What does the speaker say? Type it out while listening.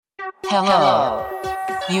Hello.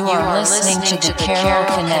 You are listening to the Carol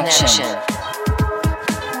Connection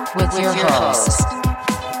with your host,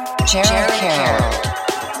 Jared Carroll.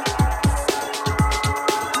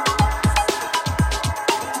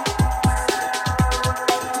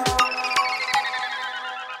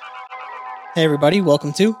 Hey everybody,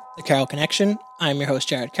 welcome to the Carol Connection. I'm your host,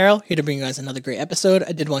 Jared Carroll, here to bring you guys another great episode.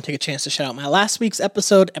 I did want to take a chance to shout out my last week's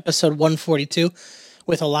episode 142,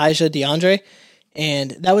 with Elijah DeAndre,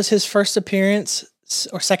 and that was his first appearance,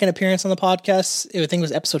 or second appearance on the podcast. I think it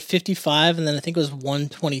was episode 55, and then I think it was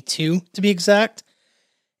 122, to be exact.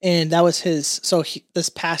 And that was his, this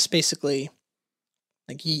past, basically,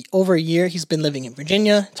 over a year, he's been living in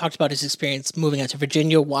Virginia, talked about his experience moving out to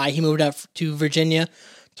Virginia, why he moved out to Virginia,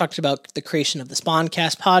 talked about the creation of the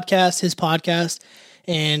Spawncast podcast, his podcast,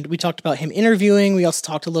 and we talked about him interviewing. We also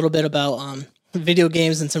talked a little bit about video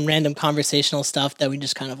games and some random conversational stuff that we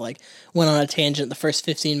just kind of went on a tangent the first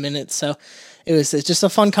 15 minutes. So it's just a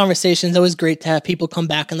fun conversation. It's always great to have people come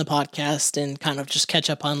back on the podcast and kind of just catch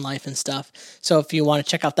up on life and stuff. So if you want to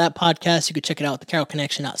check out that podcast, you could check it out at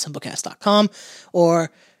thecarolconnection.simplecast.com, or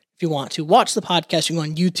if you want to watch the podcast, you can go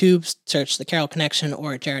on YouTube, search The Carol Connection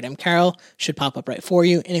or Jared M. Carroll. Should pop up right for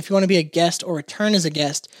you. And if you want to be a guest or return as a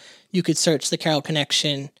guest, you could search The Carol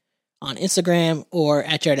Connection on Instagram or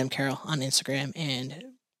at Jared M. Carroll on Instagram, and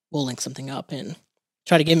we'll link something up and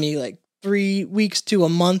try to give me 3 weeks to a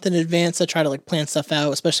month in advance. I try to plan stuff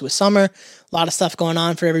out, especially with summer. A lot of stuff going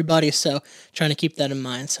on for everybody, so trying to keep that in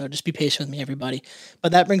mind. So just be patient with me, everybody.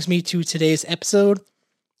 But that brings me to today's episode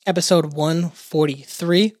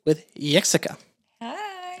 143 with Yexcica.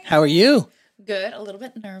 Hi. How are you? Good. A little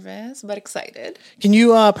bit nervous, but excited. Can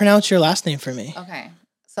you pronounce your last name for me? Okay.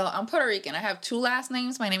 So I'm Puerto Rican. I have two last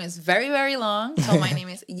names. My name is very, very long. So my name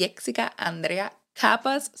is Yexcica Andrea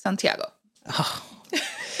Cappas Santiago. Oh.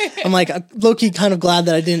 I'm low-key kind of glad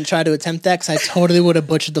that I didn't try to attempt that, because I totally would have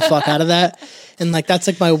butchered the fuck out of that. And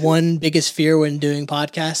that's my one biggest fear when doing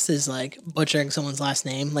podcasts is butchering someone's last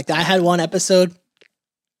name. I had one episode,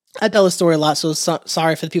 I tell the story a lot, so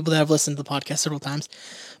sorry for the people that have listened to the podcast several times.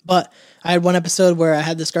 But I had one episode where I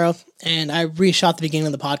had this girl, and I reshot the beginning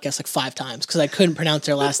of the podcast 5 times because I couldn't pronounce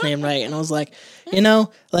their last name right. And I was like,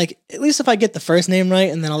 at least if I get the first name right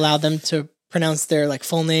and then allow them to pronounce their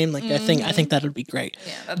full name, I think that would be great.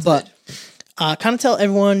 Yeah, that's good. But kind of tell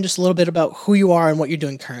everyone just a little bit about who you are and what you're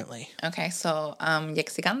doing currently. Okay, so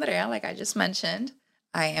Yexcica Andrea, like I just mentioned.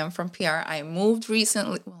 I am from PR. I moved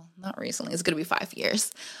recently. Well, not recently. It's going to be 5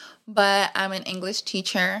 years. But I'm an English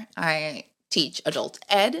teacher. I teach adult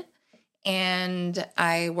ed, and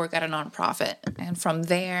I work at a nonprofit. And from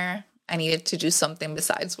there, I needed to do something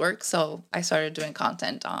besides work, so I started doing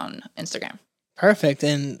content on Instagram. Perfect.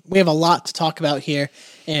 And we have a lot to talk about here,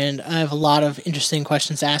 and I have a lot of interesting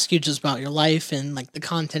questions to ask you just about your life and the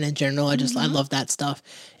content in general. I love that stuff.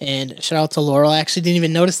 And shout out to Laurel. I actually didn't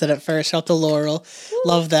even notice that at first. Shout out to Laurel. Woo.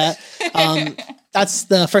 Love that. That's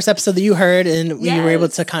the first episode that you heard, and we were able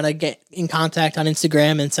to kind of get in contact on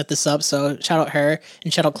Instagram and set this up. So shout out her,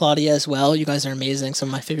 and shout out Claudia as well. You guys are amazing. Some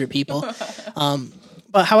of my favorite people.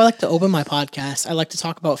 But how I like to open my podcast, I like to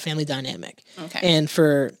talk about family dynamic. Okay. And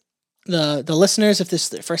for the listeners, if this is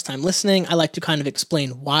their first time listening, I like to kind of explain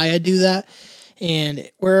why I do that.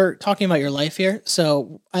 And we're talking about your life here.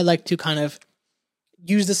 So I like to kind of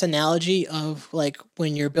use this analogy of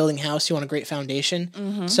when you're building a house, you want a great foundation.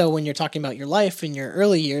 Mm-hmm. So when you're talking about your life in your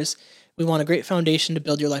early years, we want a great foundation to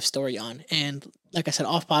build your life story on. And like I said,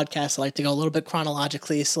 off podcast, I like to go a little bit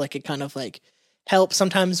chronologically. So it kind of helps.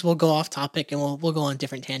 Sometimes we'll go off topic and we'll go on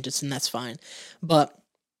different tangents, and that's fine. But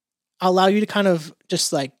I'll allow you to kind of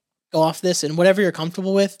just go off this, and whatever you're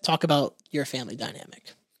comfortable with, talk about your family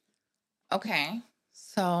dynamic. Okay.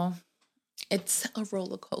 So it's a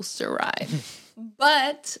roller coaster ride.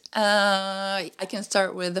 But I can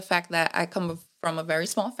start with the fact that I come from a very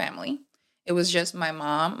small family. It was just my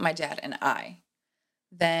mom, my dad, and I.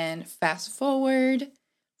 Then fast forward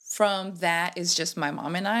from that is just my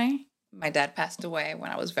mom and I. My dad passed away when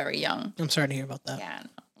I was very young. I'm sorry to hear about that. Yeah.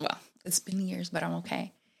 Well, it's been years, but I'm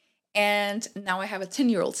okay. And now I have a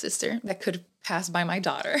 10-year-old sister that could pass by my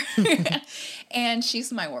daughter. And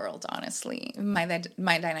she's my world, honestly. My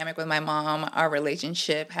dynamic with my mom, our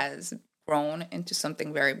relationship has grown into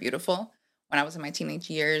something very beautiful. When I was in my teenage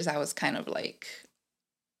years, I was kind of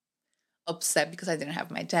upset because I didn't have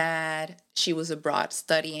my dad. She was abroad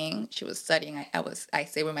studying. She was studying. I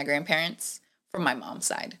stayed with my grandparents from my mom's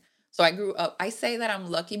side. So I grew up. I say that I'm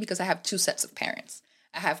lucky because I have 2 sets of parents.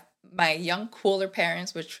 I have my young, cooler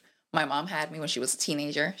parents, which my mom had me when she was a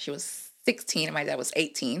teenager. She was 16 and my dad was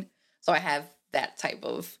 18. So I have that type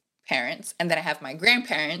of parents. And then I have my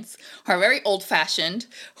grandparents who are very old-fashioned,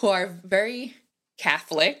 who are very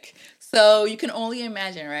Catholic. So you can only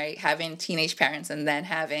imagine, right, having teenage parents and then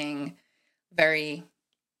having very,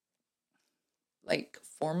 like,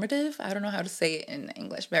 formative, I don't know how to say it in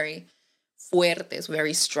English, very fuertes,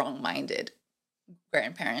 very strong-minded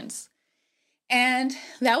grandparents. And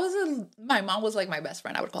that was my mom was like my best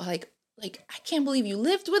friend. I would call her like, I can't believe you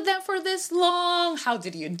lived with them for this long. How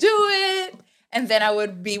did you do it? And then I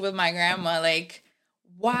would be with my grandma, like,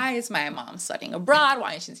 why is my mom studying abroad?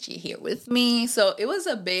 Why isn't she here with me? So it was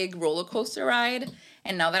a big roller coaster ride.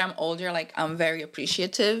 And now that I'm older, like, I'm very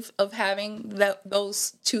appreciative of having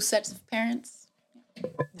those two sets of parents.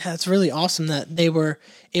 Yeah, it's really awesome that they were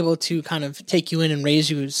able to kind of take you in and raise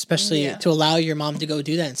you, especially to allow your mom to go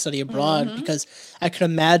do that and study abroad, because I could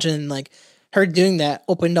imagine, like, her doing that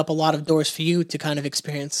opened up a lot of doors for you to kind of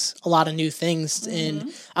experience a lot of new things.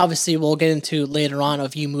 And obviously we'll get into later on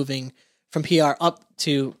of you moving from PR up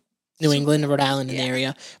to New England, Rhode Island, and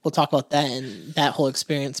area. We'll talk about that and that whole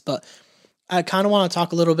experience. But I kind of want to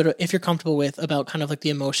talk a little bit, if you're comfortable with, about kind of like the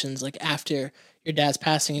emotions, like after your dad's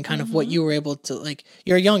passing and kind of what you were able to, like,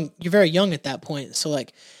 you're very young at that point. So,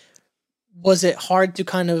 like, was it hard to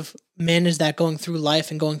kind of manage that going through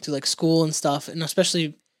life and going through, like, school and stuff? And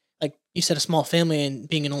especially, like you said, a small family and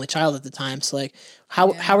being an only child at the time. So, like,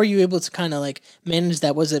 how were you able to kind of, like, manage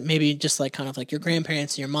that? Was it maybe just, like, kind of like your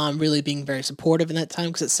grandparents and your mom really being very supportive in that time?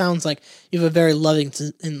 Because it sounds like you have a very loving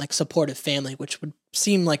and, like, supportive family, which would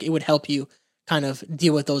seem like it would help you kind of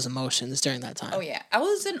deal with those emotions during that time. Oh, yeah. I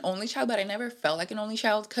was an only child, but I never felt like an only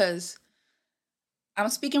child because I'm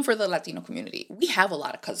speaking for the Latino community. We have a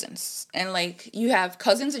lot of cousins. And, like, you have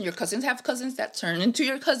cousins and your cousins have cousins that turn into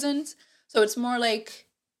your cousins. So it's more like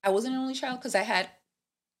I wasn't an only child because I had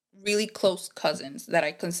really close cousins that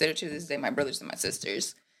I consider to this day my brothers and my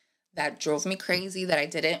sisters that drove me crazy,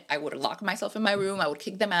 that I would lock myself in my room. I would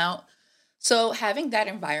kick them out. So having that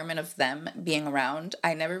environment of them being around,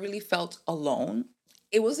 I never really felt alone.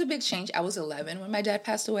 It was a big change. I was 11 when my dad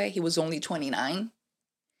passed away. He was only 29.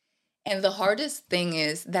 And the hardest thing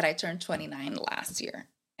is that I turned 29 last year.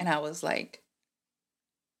 And I was like,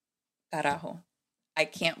 carajo, I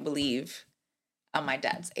can't believe I'm my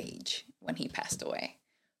dad's age when he passed away.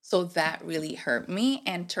 So that really hurt me.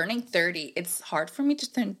 And turning 30, it's hard for me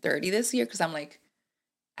to turn 30 this year because I'm like,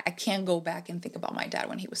 I can't go back and think about my dad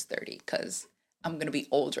when he was 30 because I'm going to be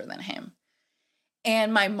older than him.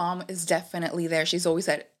 And my mom is definitely there. She's always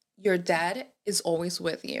said, your dad is always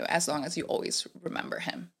with you as long as you always remember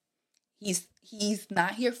him. He's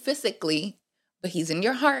not here physically, but he's in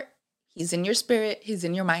your heart. He's in your spirit. He's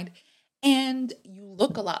in your mind. And you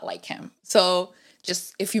look a lot like him. So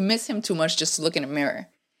just if you miss him too much, just look in a mirror.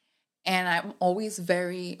 And I'm always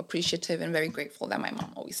very appreciative and very grateful that my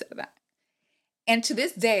mom always said that. And to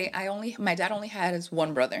this day, my dad only has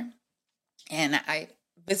one brother. And I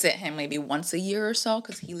visit him maybe once a year or so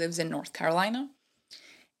because he lives in North Carolina.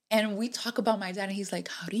 And we talk about my dad and he's like,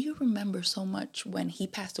 how do you remember so much when he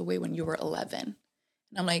passed away when you were 11? And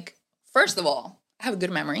I'm like, first of all, I have a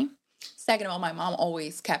good memory. Second of all, my mom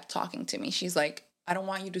always kept talking to me. She's like, I don't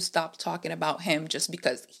want you to stop talking about him just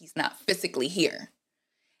because he's not physically here.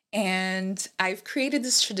 And I've created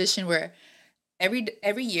this tradition where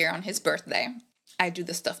every year on his birthday, I do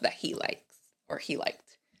the stuff that he likes or he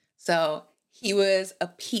liked. So he was a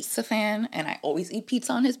pizza fan and I always eat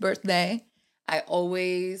pizza on his birthday. I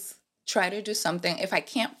always try to do something. If I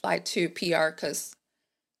can't fly to PR because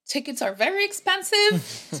tickets are very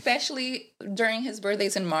expensive, especially during his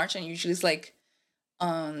birthdays in March. And usually it's like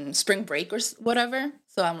spring break or whatever.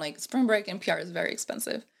 So I'm like, spring break and PR is very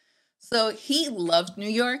expensive. So he loved New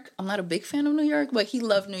York. I'm not a big fan of New York, but he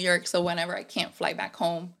loved New York. So whenever I can't fly back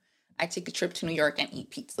home, I take a trip to New York and eat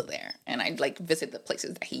pizza there. And I like visit the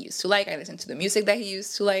places that he used to like. I listen to the music that he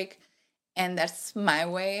used to like. And that's my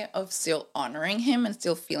way of still honoring him and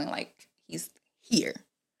still feeling like he's here.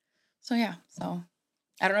 So yeah, so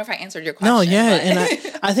I don't know if I answered your question. No, yeah. And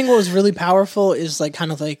I think what was really powerful is like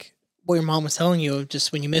kind of like what your mom was telling you of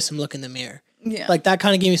just when you miss him, look in the mirror. Yeah. Like that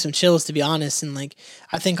kind of gave me some chills, to be honest. And like,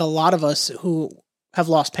 I think a lot of us who have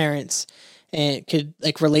lost parents and could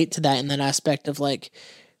like relate to that in that aspect of like,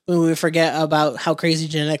 when we forget about how crazy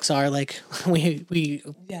genetics are, like we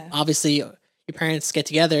obviously your parents get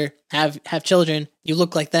together, have children, you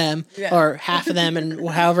look like them or half of them and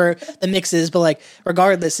however the mix is. But like,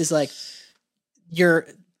 regardless is like, you're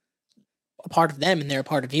a part of them and they're a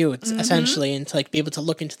part of you. It's essentially, and to like be able to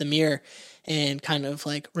look into the mirror and kind of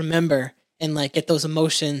like remember and like get those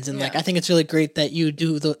emotions. And like, I think it's really great that you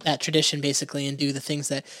do that tradition basically and do the things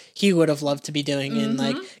that he would have loved to be doing and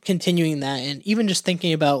like continuing that. And even just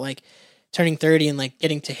thinking about like turning 30 and like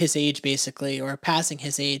getting to his age basically, or passing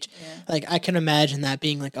his age. Yeah. Like I can imagine that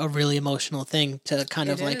being like a really emotional thing to kind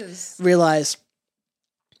of like realize,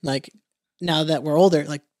 like now that we're older,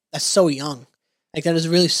 like that's so young. Like that is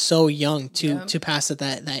really so young to pass at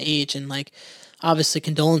that age. And like obviously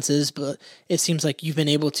condolences, but it seems like you've been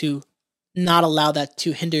able to not allow that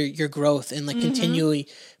to hinder your growth and like continually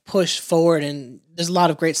push forward. And there's a lot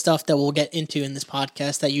of great stuff that we'll get into in this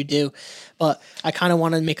podcast that you do, but I kind of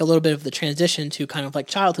want to make a little bit of the transition to kind of like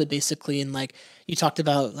childhood basically. And like you talked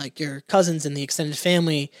about like your cousins and the extended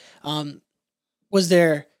family. Was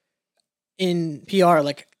there in PR,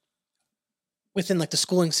 like within like the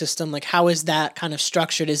schooling system, like how is that kind of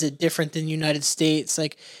structured? Is it different than the United States?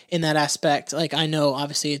 Like in that aspect, like I know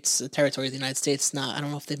obviously it's a territory of the United States. Not, I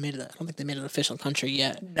don't know if they've made it. I don't think they made it an official country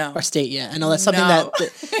yet. No. Or state yet. I know that's something that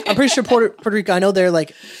I'm pretty sure Puerto Rico, I know they're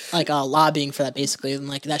like lobbying for that basically. And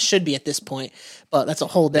like that should be at this point, but that's a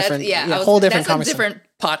whole different, conversation. That's a different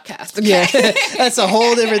podcast. Okay? Yeah. That's a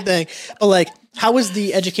whole different thing. But like, how was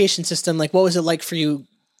the education system? Like, what was it like for you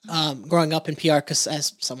growing up in PR? Because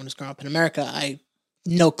as someone who's grown up in America, I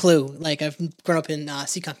no clue. Like I've grown up in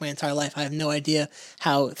Seekonk my entire life. I have no idea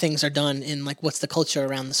how things are done and like what's the culture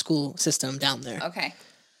around the school system down there. Okay.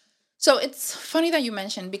 So it's funny that you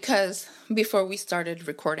mentioned, because before we started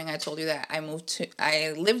recording, I told you that I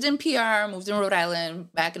lived in PR, moved in Rhode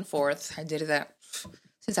Island, back and forth. I did that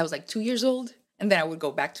since I was like 2 years old. And then I would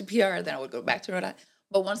go back to PR, then I would go back to Rhode Island.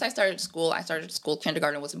 But once I started school,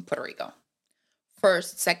 kindergarten was in Puerto Rico.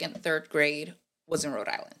 First, second, third grade was in Rhode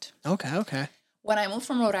Island. Okay. When I moved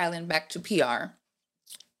from Rhode Island back to PR,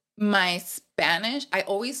 my Spanish, I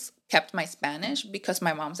always kept my Spanish because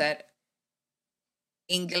my mom said,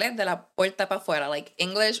 Inglés de la puerta para afuera, like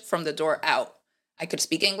English from the door out. I could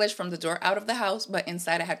speak English from the door out of the house, but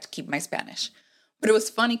inside I had to keep my Spanish. But it was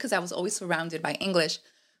funny because I was always surrounded by English.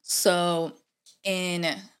 So in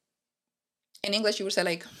English, you would say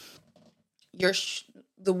like,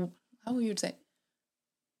 how would you say?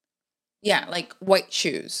 Yeah, like white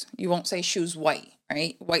shoes. You won't say shoes white,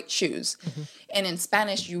 right? White shoes. Mm-hmm. And in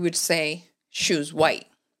Spanish, you would say shoes white.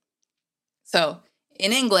 So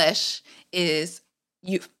in English is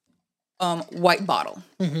white bottle.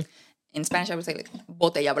 Mm-hmm. In Spanish, I would say like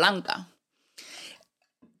botella blanca.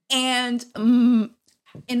 And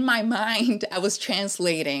in my mind, I was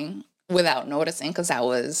translating without noticing, because I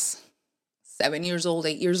was 7 years old,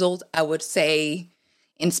 8 years old. I would say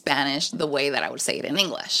in Spanish the way that I would say it in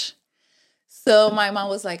English. So my mom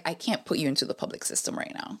was like, I can't put you into the public system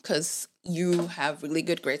right now because you have really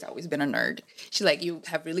good grades. I've always been a nerd. She's like, you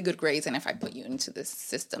have really good grades, and if I put you into this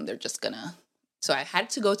system, they're just gonna... So I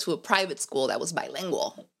had to go to a private school that was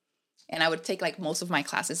bilingual. And I would take like most of my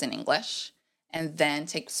classes in English and then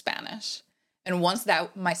take Spanish. And once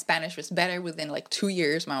that my Spanish was better, within like 2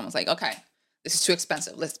 years, my mom was like, okay, this is too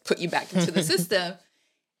expensive. Let's put you back into the system.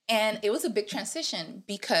 And it was a big transition,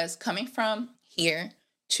 because coming from here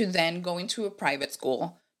to then going to a private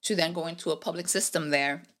school, to then going to a public system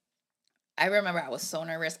there, I remember I was so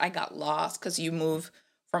nervous. I got lost because you move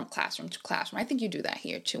from classroom to classroom. I think you do that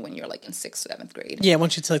here too when you're like in 6th, 7th grade. Yeah,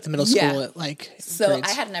 once you to like the middle school at like So grades.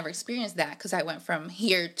 I had never experienced that, because I went from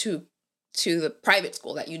here to the private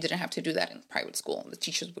school, that you didn't have to do that in private school. The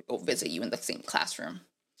teachers would go visit you in the same classroom.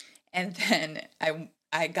 And then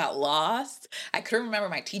I got lost. I couldn't remember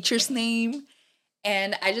my teacher's name.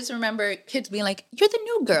 And I just remember kids being like, you're the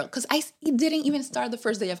new girl. Because I didn't even start the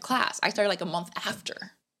first day of class. I started like a month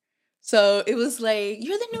after. So it was like,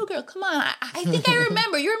 you're the new girl. Come on. I think I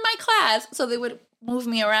remember. You're in my class. So they would move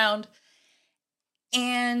me around.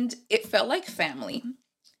 And it felt like family.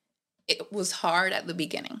 It was hard at the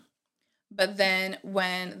beginning. But then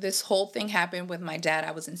when this whole thing happened with my dad,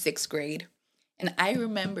 I was in 6th grade. And I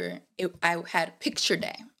remember I had picture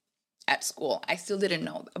day at school. I still didn't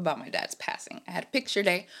know about my dad's passing. I had picture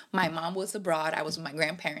day. My mom was abroad. I was with my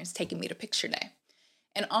grandparents taking me to picture day.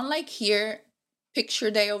 And unlike here, picture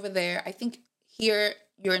day over there, I think here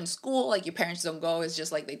you're in school, like your parents don't go. It's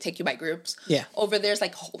just like they take you by groups. Yeah. Over there's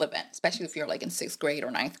like a whole event, especially if you're like in 6th grade or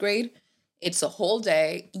 9th grade. It's a whole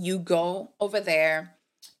day. You go over there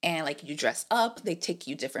and like you dress up. They take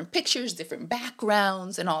you different pictures, different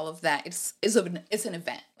backgrounds and all of that. It's an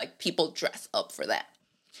event. Like people dress up for that.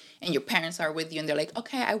 And your parents are with you and they're like,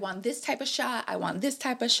 okay, I want this type of shot. I want this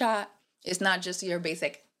type of shot. It's not just your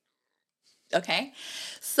basic, okay?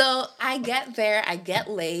 So I get there, I get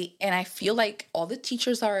late, and I feel like all the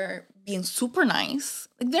teachers are being super nice.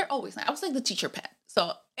 Like they're always nice. I was like the teacher pet.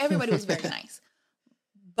 So everybody was very nice.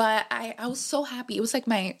 But I was so happy. It was like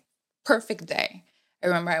my perfect day. I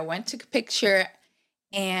remember I went to picture,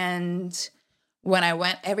 and when I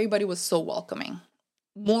went, everybody was so welcoming.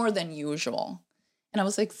 more than usual. And I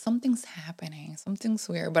was like, something's happening. Something's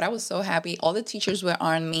weird. But I was so happy. All the teachers were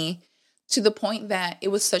on me to the point that it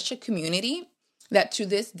was such a community that to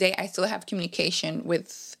this day, I still have communication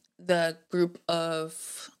with the group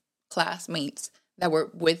of classmates that were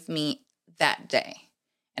with me that day.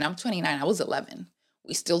 And I'm 29. I was 11.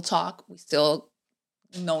 We still talk. We still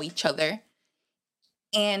know each other.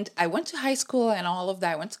 And I went to high school and all of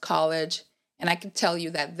that. I went to college. And I can tell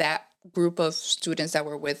you that group of students that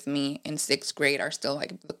were with me in 6th grade are still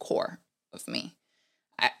like the core of me.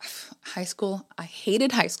 High school, I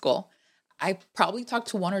hated high school. I probably talked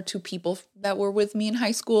to 1 or 2 people that were with me in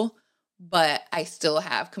high school, but I still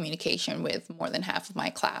have communication with more than half of my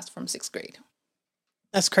class from 6th grade.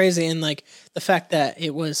 That's crazy. And like the fact that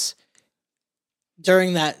it was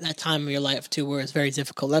during that time of your life too, where it's very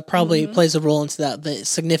difficult, that probably plays a role into the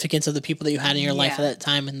significance of the people that you had in your life at that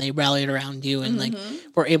time, and they rallied around you and like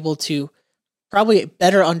were able to probably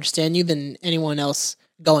better understand you than anyone else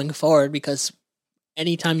going forward, because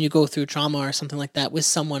anytime you go through trauma or something like that with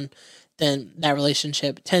someone, then that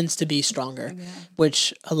relationship tends to be stronger,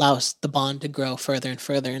 which allows the bond to grow further and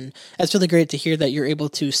further. And that's really great to hear that you're able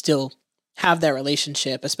to still have that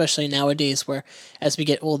relationship, especially nowadays where as we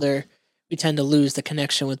get older, we tend to lose the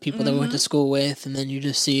connection with people that we went to school with. And then you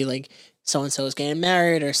just see like so-and-so is getting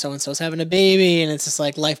married or so-and-so is having a baby. And it's just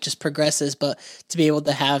like life just progresses. But to be able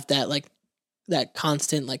to have that, like that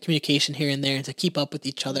constant like communication here and there and to keep up with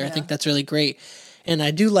each other, I think that's really great. And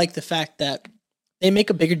I do like the fact that they make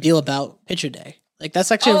a bigger deal about picture day. Like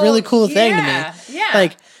that's actually a really cool thing to me. Yeah.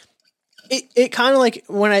 Like it kind of like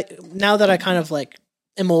now that I kind of like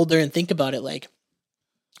am older and think about it, like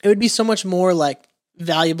it would be so much more like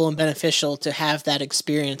valuable and beneficial to have that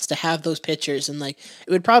experience, to have those pictures, and like it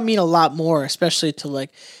would probably mean a lot more, especially to like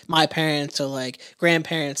my parents or like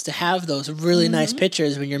grandparents, to have those really nice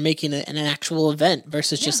pictures when you're making an actual event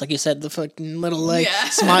versus just like you said, the fucking little like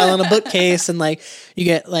smile on a bookcase, and like you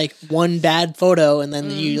get like one bad photo and then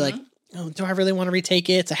you like, oh, do I really want to retake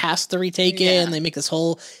it? It's a hassle to retake it, and they make this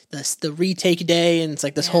whole the retake day, and it's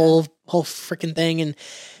like this whole freaking thing, and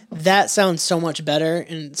that sounds so much better,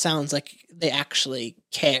 and it sounds like they actually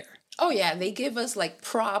care. Oh yeah, they give us like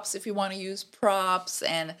props if you want to use props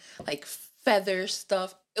and like feather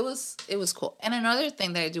stuff. It was cool. And another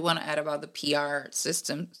thing that I do want to add about the PR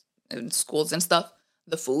system in schools and stuff,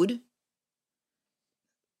 the food.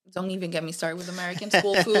 Don't even get me started with American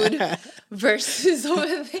school food versus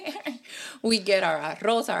over there. We get our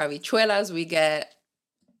arroz, our habichuelas. We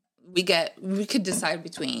could decide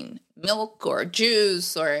between milk or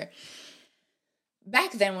juice, or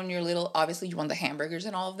back then when you're little, obviously you want the hamburgers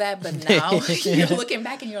and all of that. But now you're looking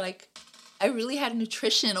back and you're like, I really had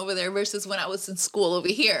nutrition over there versus when I was in school over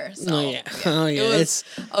here. So it was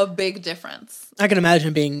a big difference. I can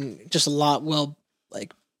imagine being just a lot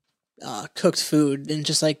cooked food, and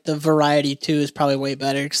just like the variety too is probably way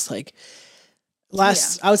better. Just like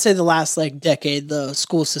I would say the last like decade, the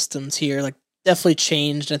school systems here like definitely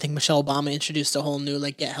changed. I think Michelle Obama introduced a whole new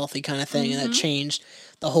like get healthy kind of thing, and that changed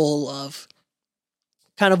the whole of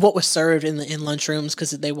kind of what was served in lunchrooms,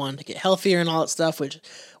 because they wanted to get healthier and all that stuff, which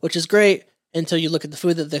is great until you look at the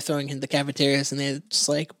food that they're throwing in the cafeterias and they're just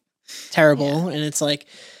like terrible, and it's like,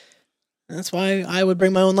 that's why I would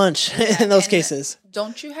bring my own lunch in those cases.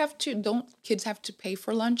 Don't kids have to pay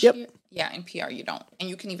for lunch? Yep. Here? Yeah, in PR you don't. And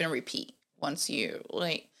you can even repeat once you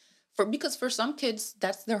because for some kids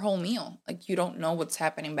that's their whole meal. Like you don't know what's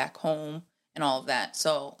happening back home and all of that.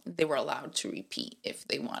 So they were allowed to repeat. If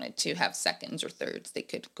they wanted to have seconds or thirds, they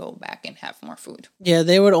could go back and have more food. Yeah,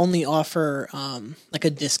 they would only offer like a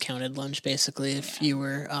discounted lunch basically if you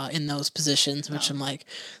were in those positions, which I'm like,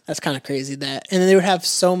 that's kind of crazy that. And then they would have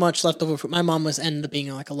so much leftover food. My mom ended up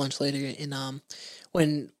being like a lunch lady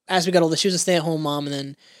as we got older. She was a stay-at-home mom, and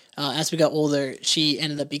then as we got older, she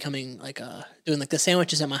ended up becoming like doing like the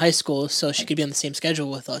sandwiches at my high school, so she could be on the same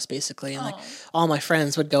schedule with us basically. And like all my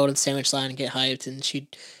friends would go to the sandwich line and get hyped, and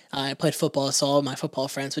I played football, so all my football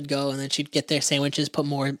friends would go, and then she'd get their sandwiches, put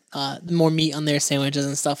more meat on their sandwiches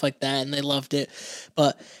and stuff like that, and they loved it.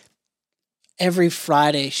 But every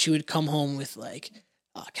Friday she would come home with like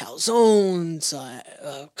calzones,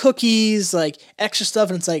 cookies, like extra stuff,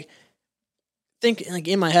 and it's like,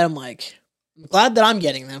 in my head, I'm like, I'm glad that I'm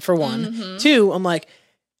getting them, for one. Two, I'm like,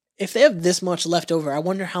 if they have this much left over, I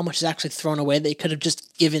wonder how much is actually thrown away they could have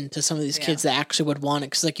just given to some of these kids that actually would want it.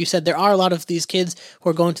 Because like you said, there are a lot of these kids who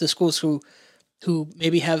are going to the schools who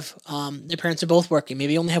maybe have their parents are both working,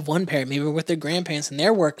 maybe only have one parent, maybe with their grandparents and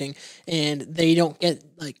they're working, and they don't get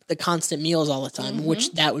like the constant meals all the time,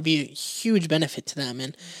 which that would be a huge benefit to them.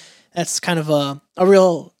 And that's kind of a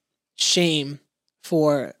real shame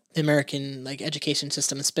for the American like education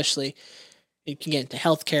system, especially you can get into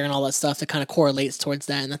healthcare and all that stuff that kind of correlates towards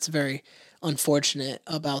that. And that's very unfortunate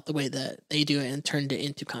about the way that they do it and turned it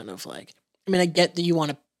into kind of like, I mean, I get that you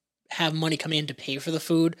want to have money coming in to pay for the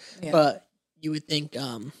food, but you would think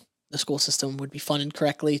the school system would be funded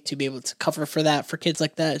correctly to be able to cover for that for kids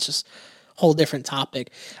like that. It's just a whole different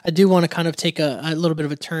topic. I do want to kind of take a little bit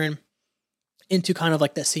of a turn into kind of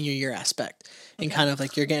like that senior year aspect and kind of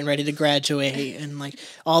like you're getting ready to graduate and like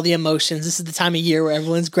all the emotions. This is the time of year where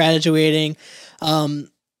everyone's graduating. Kind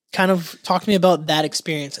of talk to me about that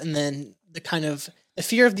experience and then the kind of the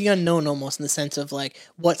fear of the unknown almost in the sense of like,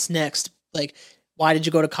 what's next? Like, why did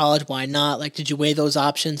you go to college? Why not? Like, did you weigh those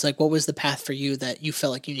options? Like, what was the path for you that you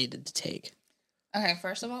felt like you needed to take? Okay,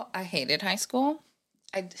 first of all, I hated high school.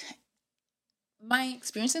 My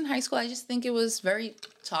experience in high school, I just think it was very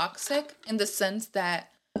toxic in the sense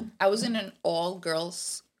that I was in an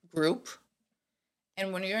all-girls group.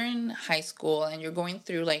 And when you're in high school and you're going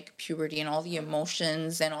through, like, puberty and all the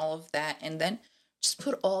emotions and all of that, and then just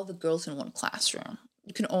put all the girls in one classroom.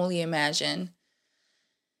 You can only imagine.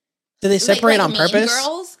 Did they separate on purpose?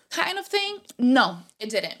 Girls kind of thing? No, it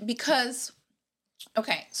didn't. Because,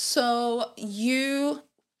 okay, so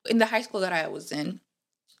in the high school that I was in,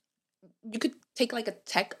 you could take like a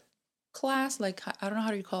tech class, like I don't know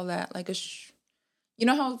how do you call that, like you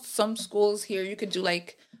know how some schools here you could do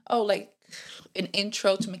like an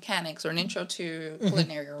intro to mechanics or an intro to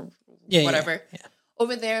culinary or whatever. Yeah.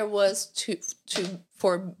 Over there was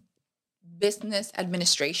for business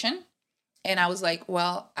administration, and I was like,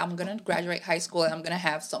 well, I'm gonna graduate high school and I'm gonna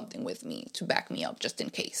have something with me to back me up just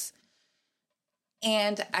in case.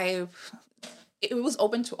 And it was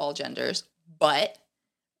open to all genders, but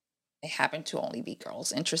it happened to only be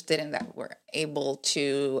girls interested in that were able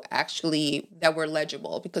to that were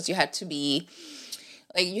legible, because you had to be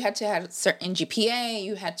like, you had to have certain GPA,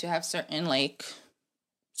 you had to have certain like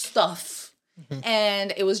stuff,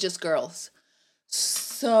 and it was just girls.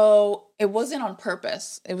 So it wasn't on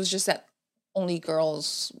purpose. It was just that only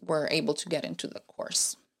girls were able to get into the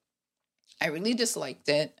course. I really disliked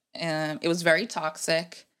it. It was very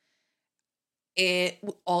toxic. It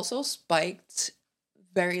also spiked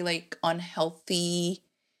very like unhealthy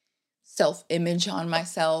self-image on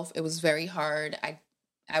myself. It was very hard.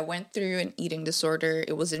 I went through an eating disorder.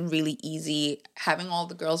 It wasn't really easy. Having all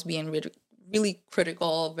the girls being really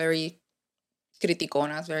critical, very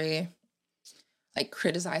criticonas, very like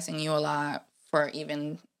criticizing you a lot for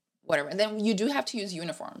even whatever. And then you do have to use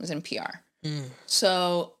uniforms in PR.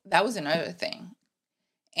 So that was another thing.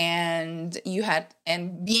 And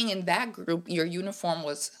being in that group, your uniform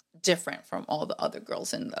was different from all the other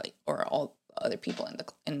girls or all the other people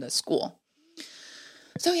in the school.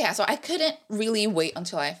 So yeah, so I couldn't really wait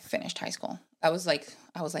until I finished high school. I was like,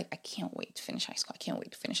 I can't wait to finish high school. I can't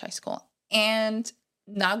wait to finish high school. And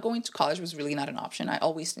not going to college was really not an option. I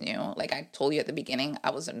always knew, like I told you at the beginning, I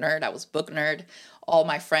was a nerd. I was book nerd. All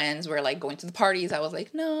my friends were like going to the parties. I was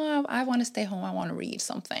like, no, I want to stay home. I want to read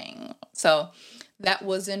something. So that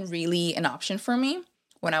wasn't really an option for me.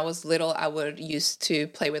 When I was little, I used to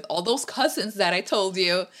play with all those cousins that I told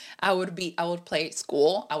you. I would play at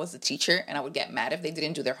school. I was a teacher, and I would get mad if they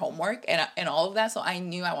didn't do their homework and all of that. So I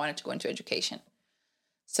knew I wanted to go into education.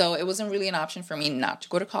 So it wasn't really an option for me not to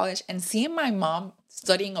go to college. And seeing my mom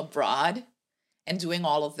studying abroad and doing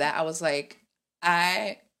all of that, I was like,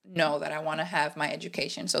 I know that I want to have my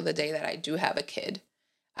education. So the day that I do have a kid,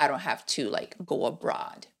 I don't have to like go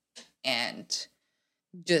abroad and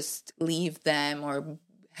just leave them or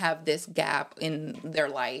have this gap in their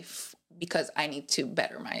life because I need to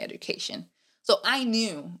better my education. So I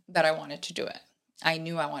knew that I wanted to do it. I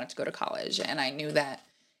knew I wanted to go to college, and I knew that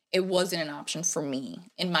it wasn't an option for me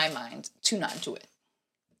in my mind to not do it.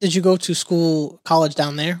 Did you go to college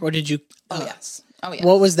down there, or did you? Oh, yes.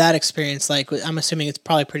 What was that experience like? I'm assuming it's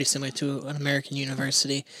probably pretty similar to an American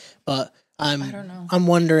university, but I don't know. I'm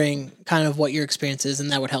wondering kind of what your experience is,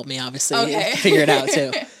 and that would help me obviously figure it out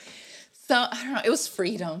too. So I don't know. It was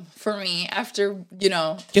freedom for me after, Do you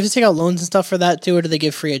have to take out loans and stuff for that too, or do they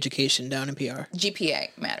give free education down in PR?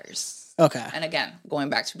 GPA matters. Okay. And again, going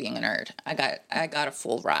back to being a nerd, I got a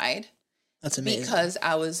full ride. That's amazing. Because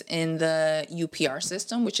I was in the UPR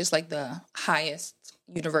system, which is like the highest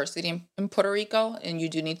university in Puerto Rico, and you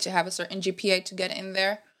do need to have a certain GPA to get in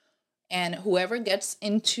there. And whoever gets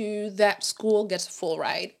into that school gets a full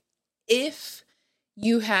ride. If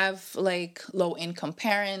you have like low income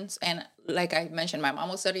parents, and like I mentioned, my mom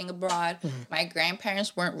was studying abroad. Mm-hmm. My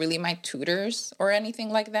grandparents weren't really my tutors or anything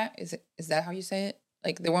like that. Is that how you say it?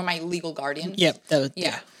 Like they were my legal guardians. Yep.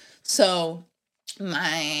 Yeah. So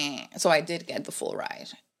I did get the full ride.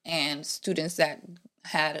 And students that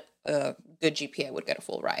had a good GPA would get a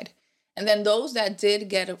full ride. And then those that did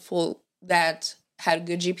get that had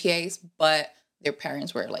good GPAs, but their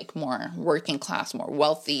parents were like more working class, more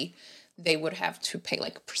wealthy, they would have to pay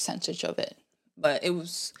like a percentage of it. But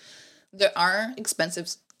there are expensive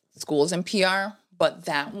schools in PR, but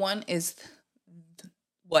that one is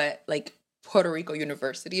what like Puerto Rico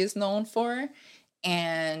University is known for,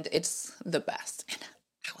 and it's the best. And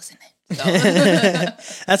I was in it.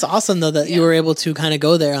 So. That's awesome though that you were able to kind of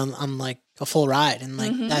go there on like a full ride, and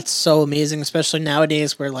like that's so amazing, especially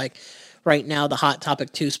nowadays where like right now the hot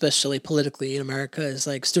topic too, especially politically in America, is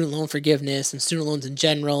like student loan forgiveness and student loans in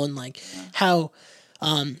general, and like how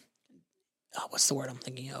what's the word I'm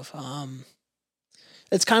thinking of?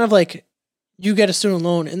 It's kind of like you get a student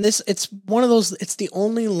loan, and it's one of those, it's the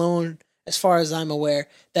only loan as far as I'm aware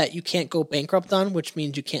that you can't go bankrupt on, which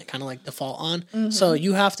means you can't kind of like default on. So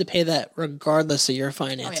you have to pay that regardless of your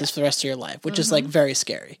finances for the rest of your life, which is like very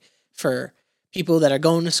scary for people that are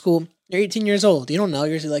going to school. You're 18 years old. You don't know.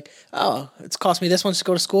 You're just like, oh, it's cost me this much to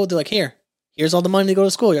go to school. They're like, here's all the money to go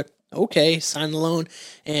to school. You're like, okay, sign the loan.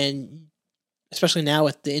 And especially now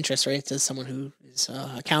with the interest rates, as someone who is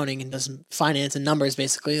accounting and does finance and numbers,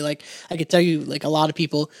 basically, like I could tell you, like a lot of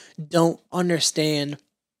people don't understand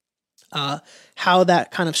how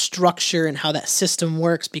that kind of structure and how that system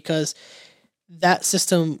works, because that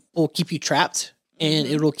system will keep you trapped and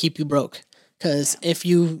it will keep you broke. Because if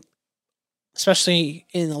you, especially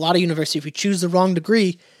in a lot of universities, if you choose the wrong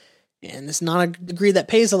degree and it's not a degree that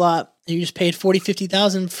pays a lot, and you just paid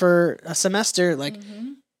 40,000-50,000 for a semester, like,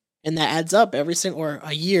 and that adds up every single, or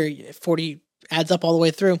a year, 40 adds up all the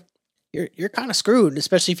way through, you're kind of screwed,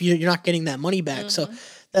 especially if you're not getting that money back. So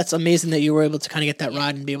that's amazing that you were able to kind of get that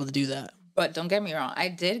ride and be able to do that. But don't get me wrong, I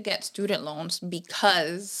did get student loans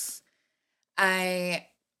because I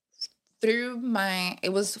did my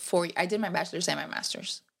bachelor's and my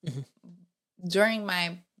master's. During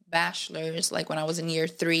my bachelor's, like when I was in year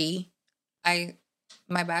 3,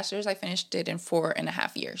 my bachelor's, I finished it in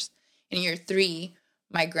 4.5 years. In year 3,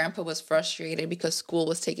 my grandpa was frustrated because school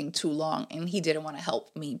was taking too long, and he didn't want to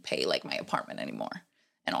help me pay like my apartment anymore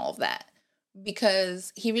and all of that,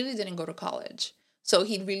 because he really didn't go to college. So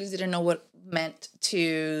he really didn't know what it meant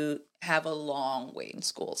to have a long wait in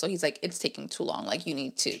school. So he's like, it's taking too long. Like, you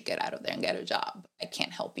need to get out of there and get a job. I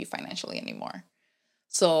can't help you financially anymore.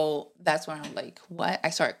 So that's when I'm like, what? I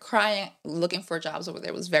started crying. Looking for jobs over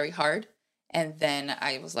there was very hard. And then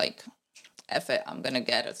I was like, F it, I'm going to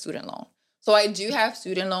get a student loan. So I do have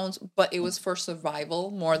student loans, but it was for survival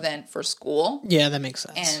more than for school. Yeah, that makes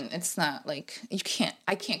sense. And it's not like,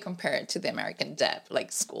 I can't compare it to the American debt,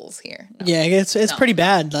 like schools here. No. Yeah, it's pretty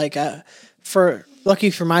bad. Like, lucky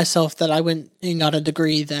for myself that I went and got a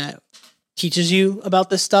degree that teaches you about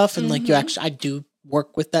this stuff. And like I do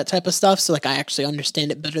work with that type of stuff. So like, I actually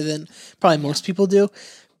understand it better than probably most people do.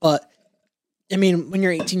 But I mean, when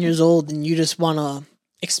you're 18 years old and you just want to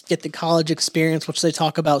get the college experience, which they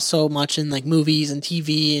talk about so much in like movies and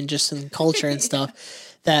TV and just in culture and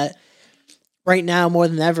stuff, that right now more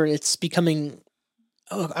than ever, it's becoming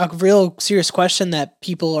a real serious question that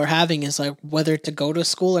people are having, is like whether to go to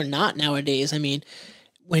school or not nowadays. I mean,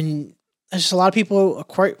 when there's just a lot of people are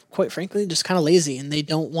quite frankly, just kind of lazy, and they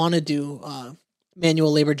don't want to do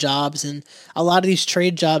manual labor jobs. And a lot of these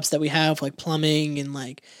trade jobs that we have, like plumbing and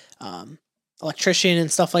like electrician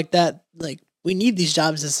and stuff like that, like, we need these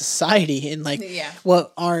jobs as a society. And like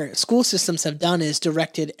what our school systems have done is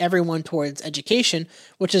directed everyone towards education,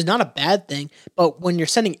 which is not a bad thing. But when you're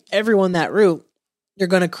sending everyone that route, you're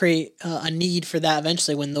going to create a need for that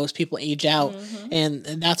eventually when those people age out. And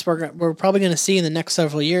that's where we're probably going to see in the next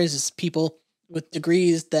several years is people with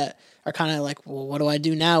degrees that are kind of like, well, what do I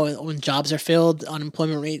do now? When jobs are filled,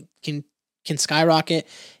 unemployment rate can skyrocket,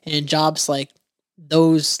 and jobs like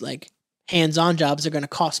those, like hands-on jobs, are going to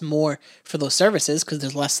cost more for those services because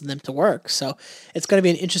there's less of them to work. So it's going to be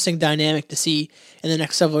an interesting dynamic to see in the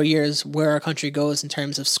next several years where our country goes in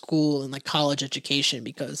terms of school and like college education,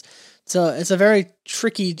 because it's a very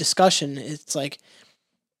tricky discussion. It's like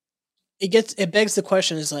it begs the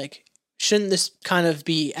question, is like, shouldn't this kind of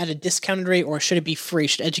be at a discounted rate, or should it be free?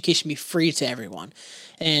 Should education be free to everyone?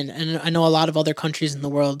 And I know a lot of other countries in the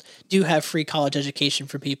world do have free college education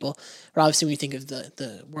for people. But obviously, when you think of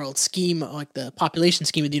the world scheme, like the population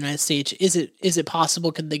scheme of the United States, is it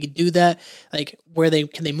possible? Could they do that? Like,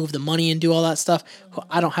 can they move the money and do all that stuff? Well,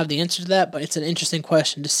 I don't have the answer to that, but it's an interesting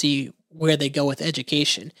question to see where they go with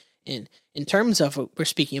education. And in terms of what we're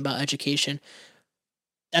speaking about education,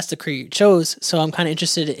 that's the career you chose. So I'm kind of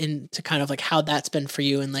interested to kind of like how that's been for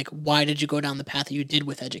you, and like, why did you go down the path that you did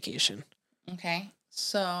with education? Okay.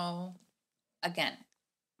 So again,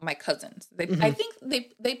 my cousins. I think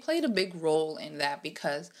they played a big role in that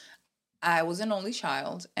because I was an only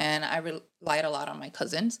child and I relied a lot on my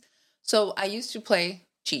cousins. So I used to play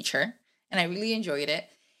teacher and I really enjoyed it.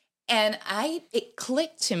 And it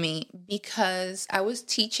clicked to me because I was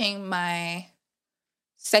teaching my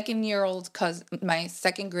second-year-old cousin, my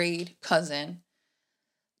second grade cousin,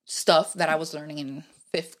 stuff that I was learning in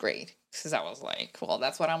fifth grade. Because I was like, well,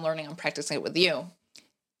 that's what I'm learning. I'm practicing it with you.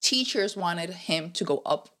 Teachers wanted him to go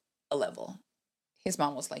up a level. His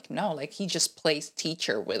mom was like, no, like he just plays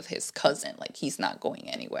teacher with his cousin. Like he's not going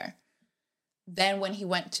anywhere. Then when he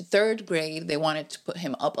went to third grade, they wanted to put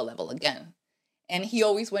him up a level again. And he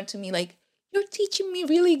always went to me like, you're teaching me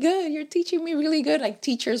really good. You're teaching me really good. Like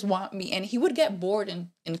teachers want me. And he would get bored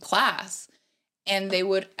in class. And they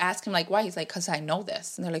would ask him like, why? He's like, because I know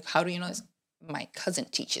this. And they're like, how do you know this? My cousin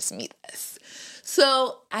teaches me this.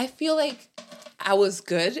 So I feel like I was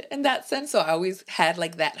good in that sense. So I always had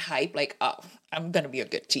like that hype, like, oh, I'm going to be a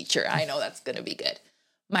good teacher. I know that's going to be good.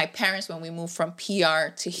 My parents, when we moved from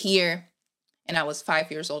PR to here, and I was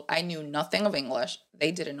 5 years old, I knew nothing of English.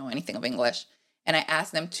 They didn't know anything of English. And I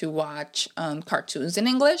asked them to watch cartoons in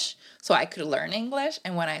English so I could learn English.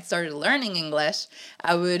 And when I started learning English,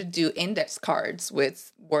 I would do index cards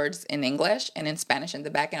with words in English and in Spanish in the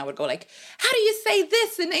back. And I would go like, how do you say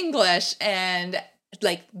this in English? And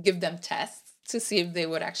like give them tests to see if they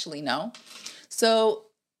would actually know. So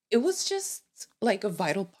it was just like a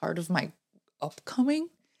vital part of my upcoming.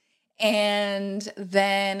 And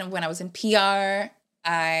then when I was in PR,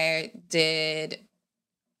 I did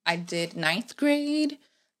ninth grade,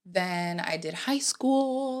 then I did high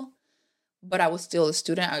school, but I was still a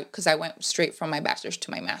student because I went straight from my bachelor's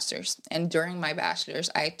to my master's. And during my bachelor's,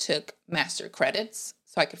 I took master credits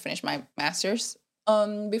so I could finish my master's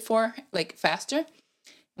before, like faster.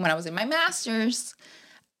 When I was in my master's,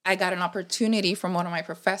 I got an opportunity from one of my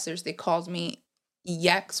professors. They called me,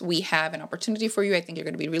 Yex, we have an opportunity for you. I think you're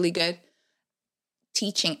going to be really good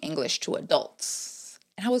teaching English to adults.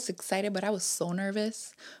 And I was excited, but I was so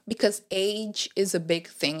nervous because age is a big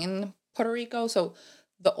thing in Puerto Rico. So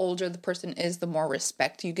the older the person is, the more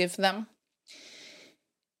respect you give them.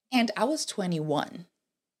 And I was 21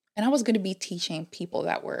 and I was going to be teaching people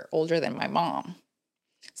that were older than my mom.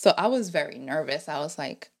 So I was very nervous. I was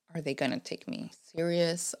like, are they going to take me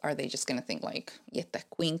serious? Are they just going to think like, Yeta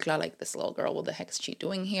Quincla, like this little girl, what the heck is she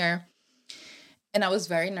doing here? And I was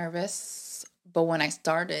very nervous. But when I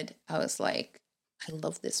started, I was like, I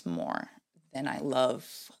love this more than I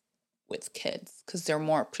love with kids because they're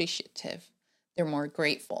more appreciative. They're more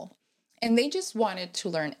grateful. And they just wanted to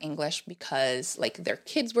learn English because like their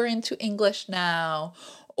kids were into English now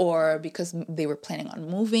or because they were planning on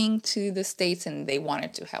moving to the States and they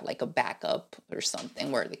wanted to have like a backup or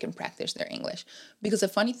something where they can practice their English. Because the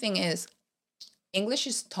funny thing is, English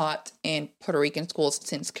is taught in Puerto Rican schools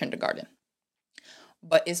since kindergarten,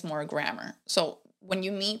 but it's more grammar. So when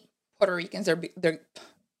you meet Puerto Ricans, their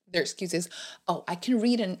excuse is, oh, I can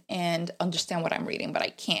read and understand what I'm reading, but I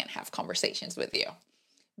can't have conversations with you.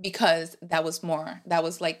 Because that was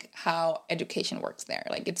like how education works there.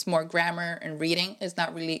 Like it's more grammar and reading. It's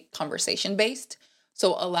not really conversation based.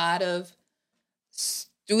 So a lot of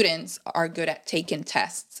students are good at taking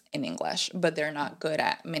tests in English, but they're not good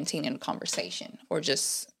at maintaining a conversation or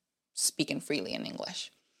just speaking freely in English.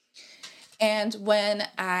 And when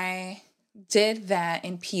I did that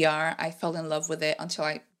in PR, I fell in love with it until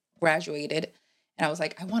I graduated. And I was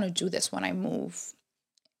like, I want to do this when I move.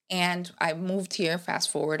 And I moved here.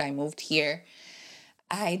 Fast forward, I moved here.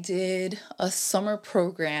 I did a summer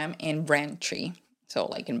program in Braintree, so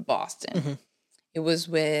like in Boston. Mm-hmm. It was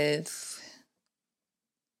with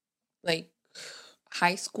like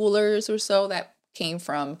high schoolers or so that came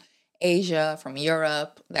from Asia, from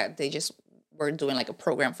Europe, that they just were doing like a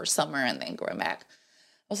program for summer and then going back.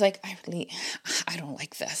 I was like, I don't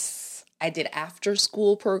like this. I did after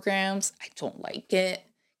school programs. I don't like it.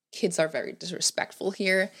 Kids are very disrespectful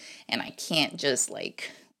here, and I can't just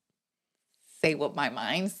like say what my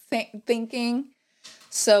mind's thinking.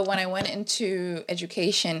 So when I went into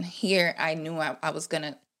education here, I knew I was going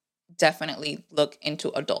to definitely look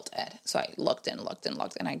into adult ed. So I looked and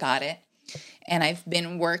I got it. And I've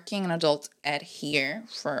been working in adult ed here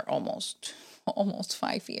for almost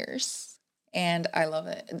 5 years. And I love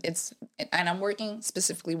it. And I'm working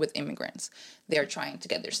specifically with immigrants. They're trying to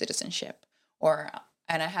get their citizenship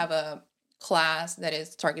and I have a class that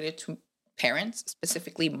is targeted to parents,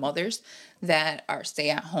 specifically mothers that are stay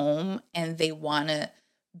at home and they want to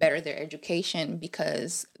better their education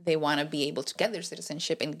because they want to be able to get their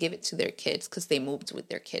citizenship and give it to their kids because they moved with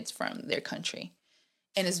their kids from their country.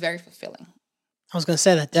 And it's very fulfilling. I was going to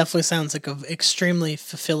say that definitely sounds like an extremely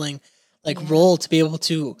fulfilling role to be able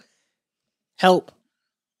to help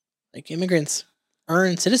immigrants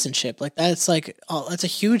earn citizenship. That's that's a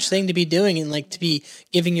huge thing to be doing, and to be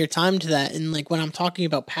giving your time to that. And when I'm talking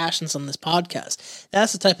about passions on this podcast,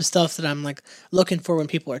 that's the type of stuff that I'm looking for when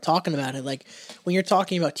people are talking about it. When you're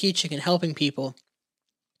talking about teaching and helping people,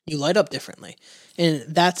 you light up differently. And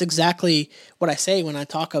that's exactly what I say when I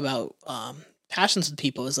talk about passions with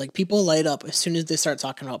people, is people light up as soon as they start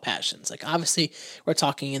talking about passions. Obviously we're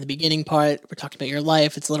talking in the beginning part, we're talking about your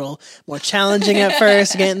life. It's a little more challenging at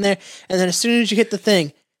first getting there. And then as soon as you hit the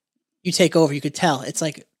thing, you take over. You could tell it's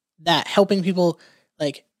that helping people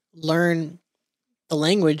learn the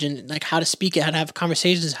language and how to speak it, how to have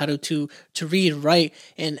conversations, how to read, write.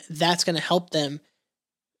 And that's going to help them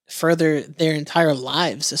further their entire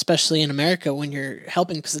lives, especially in America when you're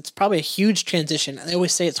helping, because it's probably a huge transition. I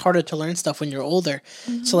always say it's harder to learn stuff when you're older.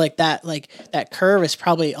 Mm-hmm. So that curve is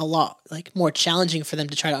probably a lot more challenging for them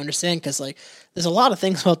to try to understand, because there's a lot of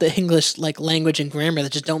things about the English language and grammar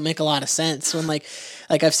that just don't make a lot of sense. When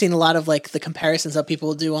I've seen a lot of the comparisons that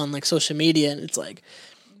people do on social media, and it's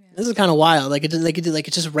this is kind of wild.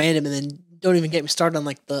 It's just random, and then don't even get me started on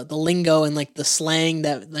the lingo and the slang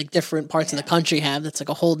that different parts of the country have. That's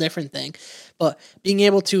a whole different thing. But being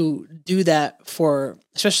able to do that for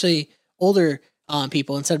especially older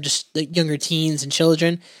people instead of just younger teens and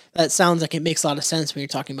children, that sounds like it makes a lot of sense when you're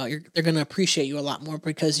talking about they're going to appreciate you a lot more,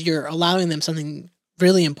 because you're allowing them something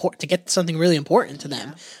really important, to get something really important to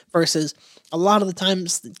them, versus a lot of the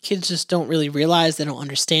times the kids just don't really realize, they don't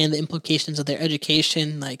understand the implications of their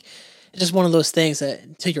education. It's just one of those things that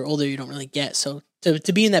until you're older, you don't really get. So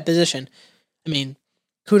to be in that position, I mean,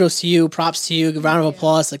 kudos to you, props to you, round of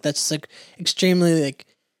applause. That's extremely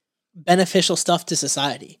beneficial stuff to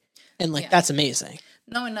society. And that's amazing.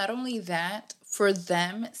 No, and not only that, for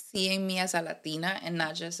them seeing me as a Latina and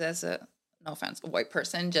not just as no offense, a white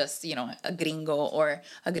person, just, a gringo or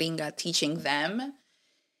a gringa teaching them,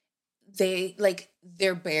 they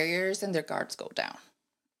their barriers and their guards go down.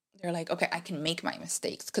 They're okay, I can make my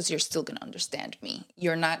mistakes because you're still going to understand me.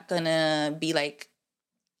 You're not going to be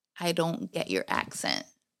I don't get your accent,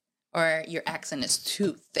 or your accent is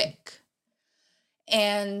too thick.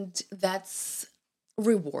 And that's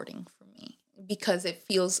rewarding for me, because it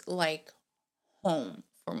feels like home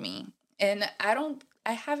for me. And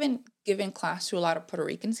I haven't given class to a lot of Puerto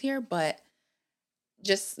Ricans here, but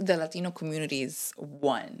just the Latino community is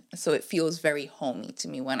one. So it feels very homey to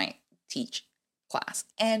me when I teach class.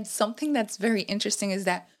 And something that's very interesting is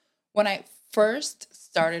that when I first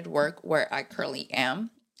started work where I currently am,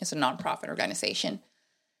 it's a nonprofit organization.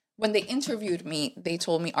 When they interviewed me, they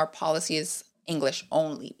told me our policy is English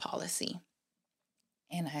only policy.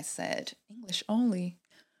 And I said, English only?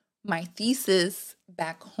 My thesis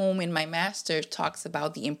back home in my master's talks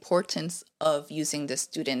about the importance of using the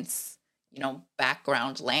students'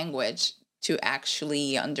 background language to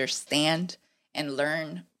actually understand and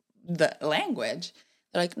learn the language.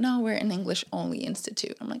 They're no, we're an English only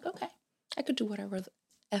institute. I'm okay, I could do whatever the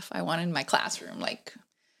F I want in my classroom.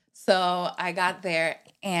 So I got there,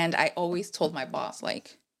 and I always told my boss,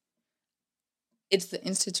 it's the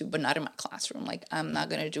institute, but not in my classroom. I'm not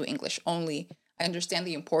going to do English only. I understand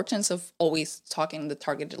the importance of always talking the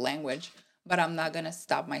targeted language, but I'm not going to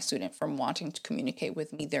stop my student from wanting to communicate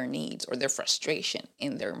with me their needs or their frustration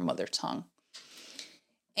in their mother tongue.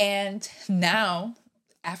 And now,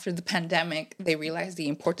 after the pandemic, they realized the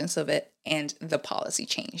importance of it, and the policy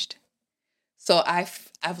changed. So I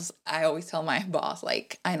always tell my boss,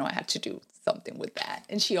 I know I had to do something with that.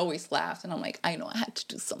 And she always laughs, and I'm I know I had to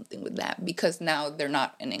do something with that, because now they're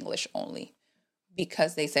not in English only,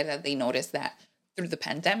 because they said that they noticed that through the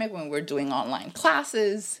pandemic, when we're doing online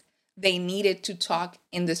classes, they needed to talk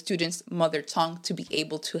in the student's mother tongue to be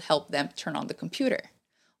able to help them turn on the computer,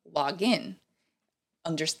 log in,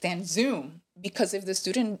 understand Zoom. Because if the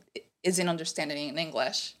student isn't understanding in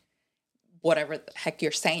English, whatever the heck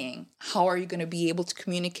you're saying, how are you going to be able to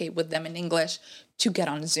communicate with them in English to get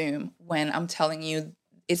on Zoom when I'm telling you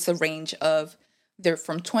it's a range of, they're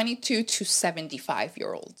from 22 to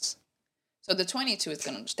 75-year-olds. So the 22 is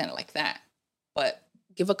going to understand it like that. But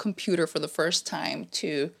give a computer for the first time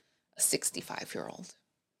to a 65-year-old.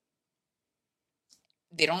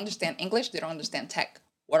 They don't understand English. They don't understand tech.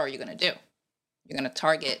 What are you going to do? You're going to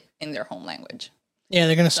target in their home language. Yeah,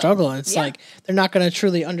 they're going to struggle. It's they're not going to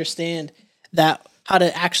truly understand that, how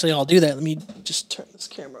to actually all do that. Let me just turn this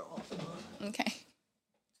camera off. Okay.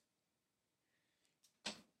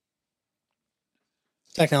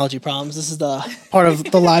 Technology problems. This is the part of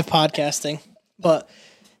the live podcasting. But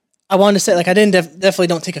I wanted to say, like, I didn't definitely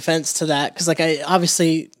don't take offense to that because, like, I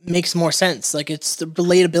obviously makes more sense. Like, it's the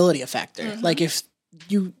relatability factor. Mm-hmm. Like, if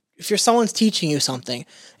someone's teaching you something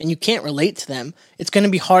and you can't relate to them, it's going to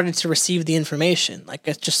be harder to receive the information. Like,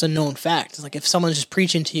 it's just a known fact. It's like if someone's just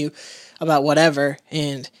preaching to you about whatever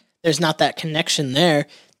and there's not that connection there,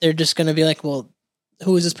 they're just going to be like, well,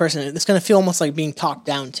 who is this person? It's going to feel almost like being talked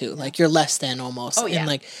down to, like you're less than almost. Oh, yeah. And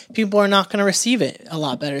like people are not going to receive it a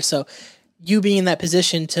lot better. So you being in that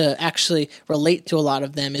position to actually relate to a lot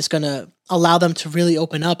of them is going to allow them to really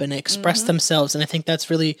open up and express themselves. And I think that's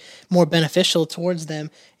really more beneficial towards them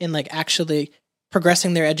in like actually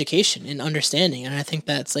progressing their education and understanding. And I think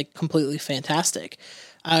that's like completely fantastic.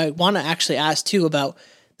 I want to actually ask too about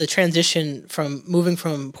the transition from moving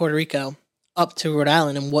from Puerto Rico up to Rhode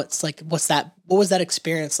Island, and what was that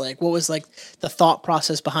experience like? What was like the thought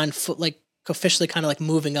process behind like officially kind of like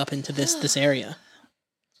moving up into this area?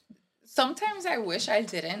 Sometimes I wish I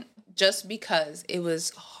didn't, just because it was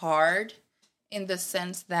hard in the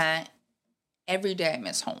sense that every day I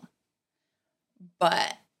miss home.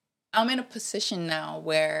 But I'm in a position now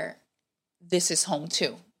where this is home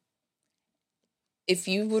too. If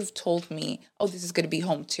you would have told me, oh, this is going to be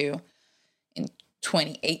home too, in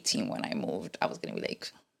 2018 when I moved, I was going to be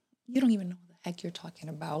like, you don't even know what the heck you're talking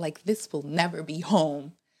about. Like, this will never be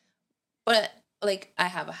home. But, like, I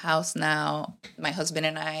have a house now. My husband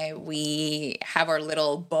and I, we have our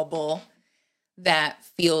little bubble that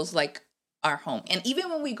feels like our home. And even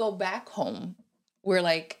when we go back home, we're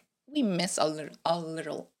like, we miss our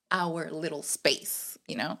little space,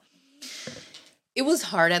 you know? It was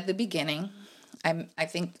hard at the beginning. I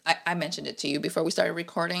think I mentioned it to you before we started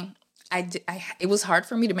recording. It was hard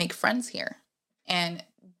for me to make friends here. And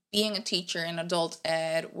being a teacher in adult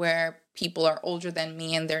ed where people are older than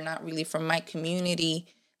me and they're not really from my community,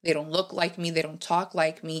 they don't look like me, they don't talk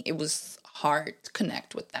like me, it was hard to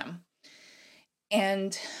connect with them.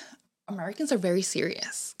 And Americans are very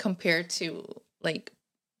serious compared to, like,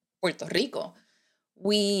 Puerto Rico.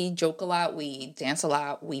 We joke a lot, we dance a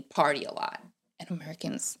lot, we party a lot. And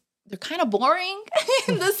Americans, they're kind of boring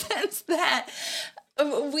in the sense that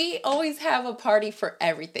we always have a party for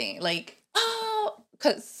everything. Like, oh,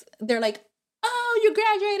 because they're like, oh, you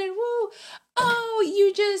graduated, woo. Oh,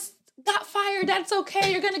 you just got fired, that's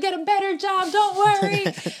okay. You're going to get a better job, don't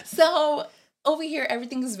worry. So over here,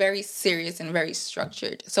 everything is very serious and very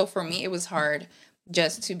structured. So for me, it was hard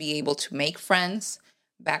just to be able to make friends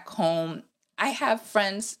back home. I have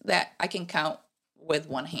friends that I can count with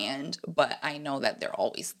one hand, but I know that they're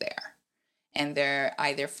always there. And they're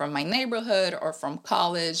either from my neighborhood or from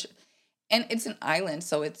college. And it's an island,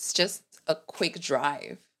 so it's just a quick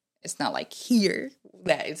drive. It's not like here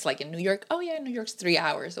that it's like in New York. Oh, yeah, New York's 3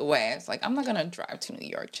 hours away. It's like, I'm not going to drive to New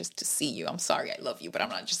York just to see you. I'm sorry, I love you, but I'm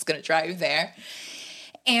not just going to drive there.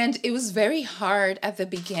 And it was very hard at the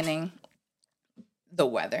beginning. The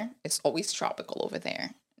weather, it's always tropical over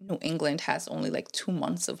there. New England has only like 2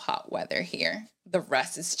 months of hot weather here. The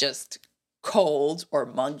rest is just cold or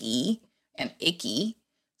muggy and icky.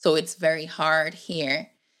 So it's very hard here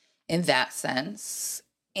in that sense.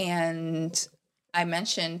 And I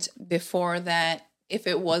mentioned before that if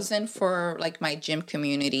it wasn't for like my gym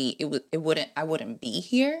community, I wouldn't be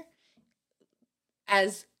here,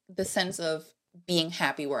 as the sense of being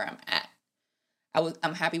happy where I'm at.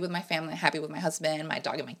 I'm happy with my family, happy with my husband, my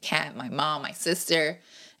dog and my cat, my mom, my sister,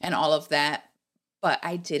 and all of that. But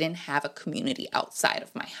I didn't have a community outside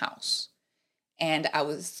of my house. And I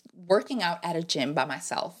was working out at a gym by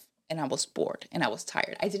myself, and I was bored and I was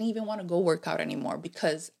tired. I didn't even want to go work out anymore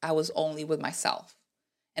because I was only with myself.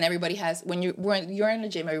 And everybody has, when you're in a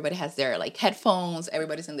gym, everybody has their like headphones,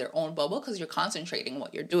 everybody's in their own bubble because you're concentrating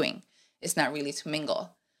what you're doing. It's not really to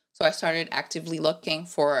mingle. So I started actively looking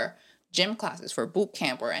for gym classes, for boot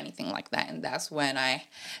camp or anything like that. And that's when I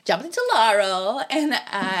jumped into Laurel, and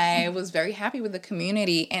I was very happy with the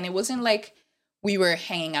community. And it wasn't like we were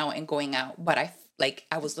hanging out and going out, but I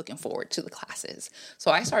was looking forward to the classes.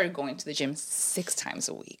 So I started going to the gym 6 times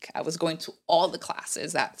a week. I was going to all the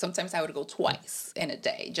classes. That sometimes I would go twice in a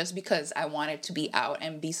day just because I wanted to be out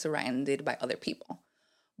and be surrounded by other people.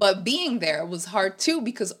 But being there was hard too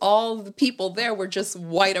because all the people there were just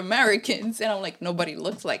white Americans. And I'm like, nobody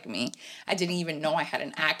looked like me. I didn't even know I had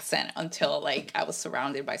an accent until like I was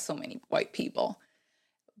surrounded by so many white people.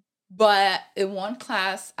 But in one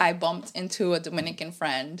class, I bumped into a Dominican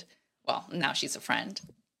friend. Well, now she's a friend.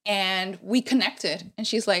 And we connected. And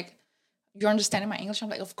she's like, you're understanding my English? I'm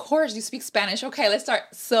like, of course, you speak Spanish. Okay, let's start.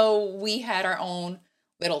 So we had our own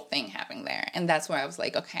little thing happening there. And that's where I was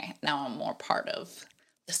like, okay, now I'm more part of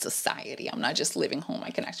the society. I'm not just living home.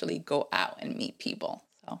 I can actually go out and meet people.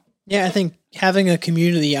 So Yeah, I think having a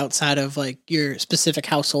community outside of like your specific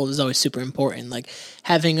household is always super important. Like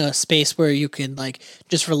having a space where you can like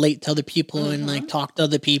just relate to other people and like talk to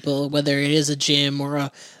other people, whether it is a gym or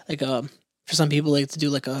a like a for some people like to do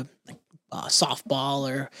like a softball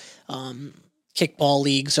or kickball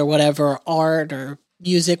leagues or whatever, art or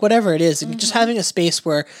music, whatever it is. Just having a space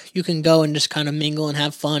where you can go and just kind of mingle and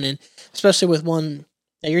have fun, and especially with one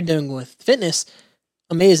that you're doing with fitness.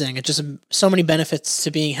 Amazing. It's just so many benefits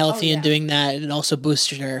to being healthy and doing that. It also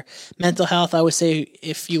boosts your mental health. I would say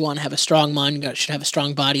if you want to have a strong mind, you should have a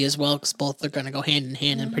strong body as well, because both are going to go hand in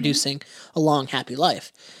hand in producing a long, happy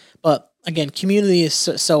life. But again, community is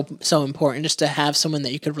so important, just to have someone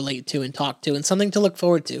that you could relate to and talk to and something to look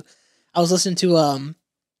forward to. I was listening to,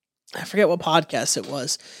 I forget what podcast it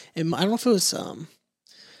was. And I don't know if it was,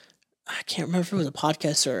 I can't remember if it was a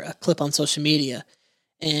podcast or a clip on social media.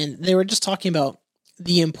 And they were just talking about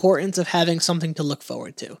the importance of having something to look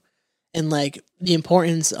forward to, and like the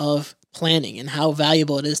importance of planning and how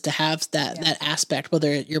valuable it is to have that aspect,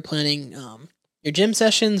 whether you're planning your gym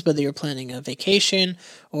sessions, whether you're planning a vacation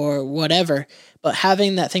or whatever, but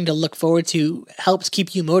having that thing to look forward to helps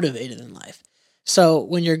keep you motivated in life. So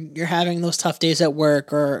when you're having those tough days at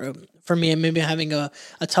work, or for me, maybe having a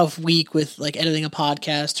tough week with like editing a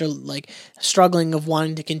podcast, or like struggling of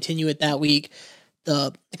wanting to continue it that week,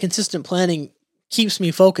 the consistent planning keeps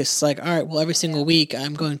me focused. It's like, all right, well, every single week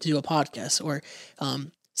I'm going to do a podcast, or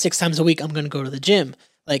 6 times a week I'm going to go to the gym.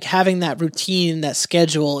 Like having that routine, that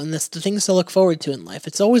schedule, and that's the things to look forward to in life.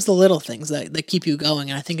 It's always the little things that keep you going.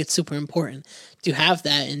 And I think it's super important to have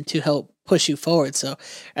that and to help push you forward. So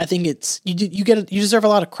I think you deserve a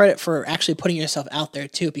lot of credit for actually putting yourself out there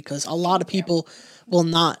too, because a lot of people will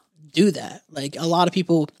not do that. Like a lot of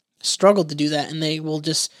people struggle to do that, and they will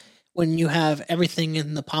just, when you have everything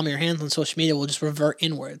in the palm of your hands on social media, will just revert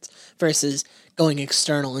inwards versus going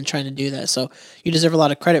external and trying to do that. So you deserve a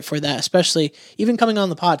lot of credit for that, especially even coming on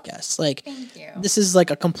the podcast. Like, thank you. This is like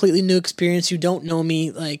a completely new experience. You don't know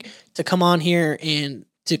me, like to come on here and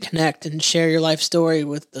to connect and share your life story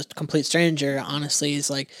with a complete stranger, honestly, is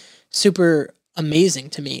like super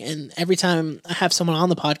amazing to me. And every time I have someone on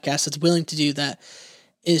the podcast that's willing to do that,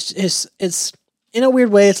 it's in a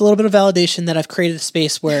weird way, it's a little bit of validation that I've created a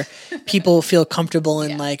space where people feel comfortable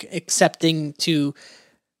and like accepting to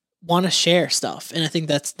want to share stuff. And I think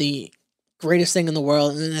that's the greatest thing in the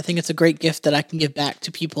world. And I think it's a great gift that I can give back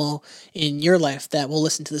to people in your life that will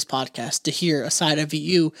listen to this podcast, to hear a side of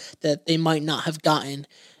you that they might not have gotten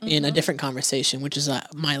in a different conversation, which is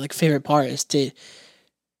my like favorite part, is to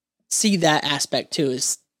see that aspect too,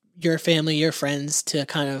 is your family, your friends, to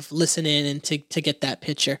kind of listen in and to get that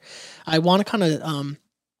picture. I want to kind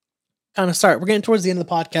of start. We're getting towards the end of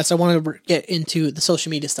the podcast. I want to get into the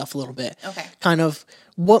social media stuff a little bit. Okay. Kind of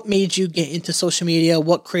what made you get into social media?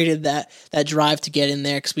 What created that drive to get in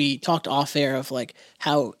there? Because we talked off air of like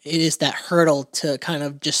how it is that hurdle to kind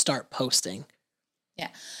of just start posting. Yeah.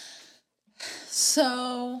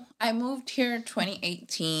 So I moved here in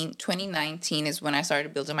 2018. 2019 is when I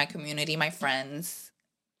started building my community, my friends.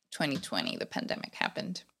 2020, the pandemic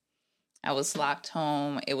happened. I was locked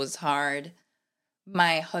home. It was hard.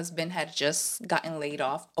 My husband had just gotten laid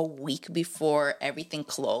off a week before everything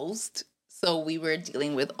closed. So we were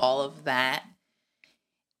dealing with all of that.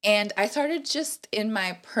 And I started just in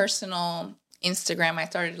my personal Instagram, I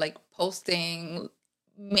started like posting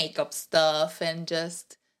makeup stuff and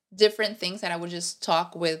just different things that I would just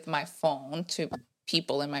talk with my phone to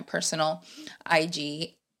people in my personal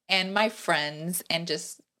IG, and my friends and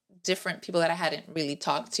just different people that I hadn't really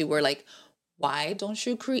talked to were like, why don't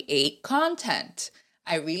you create content?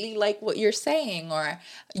 I really like what you're saying, or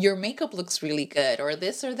your makeup looks really good, or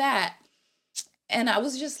this or that. And I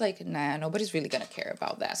was just like, nah, nobody's really going to care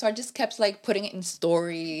about that. So I just kept like putting it in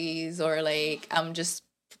stories, or like I'm just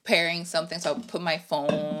preparing something. So I would put my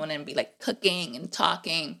phone and be like cooking and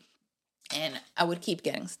talking. And I would keep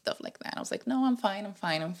getting stuff like that. I was like, no, I'm fine.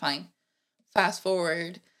 Fast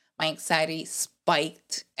forward, my anxiety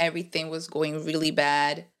spiked. Everything was going really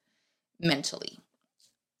bad mentally.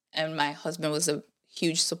 And my husband was a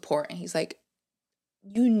huge support. And he's like,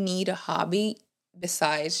 you need a hobby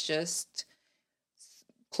besides just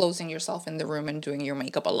closing yourself in the room and doing your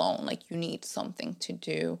makeup alone. Like, you need something to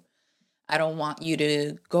do. I don't want you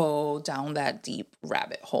to go down that deep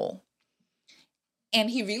rabbit hole. And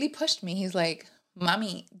he really pushed me. He's like,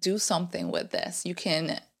 Mommy, do something with this. You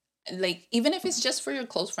can, like, even if it's just for your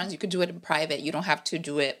close friends, you could do it in private. You don't have to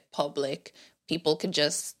do it public. People could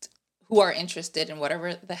just, who are interested in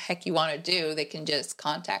whatever the heck you want to do, they can just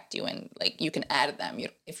contact you, and like you can add them.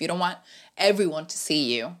 If you don't want everyone to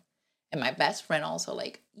see you. And my best friend also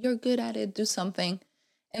like, you're good at it, do something.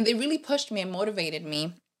 And they really pushed me and motivated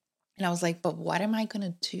me. And I was like, but what am I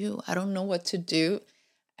going to do? I don't know what to do.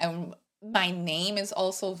 And my name is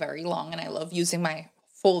also very long, and I love using my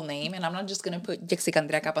full name. And I'm not just going to put Yexcica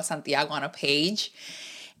Andrea Cappas Santiago on a page.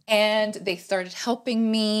 And they started helping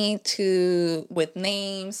me with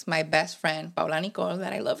names. My best friend, Paula Nicole,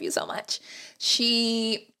 that I love you so much,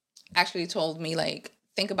 she actually told me, like,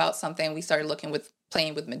 think about something. We started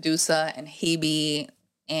playing with Medusa and Hebe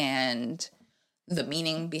and the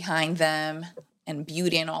meaning behind them and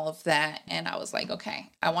beauty and all of that. And I was like, okay,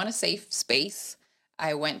 I want a safe space.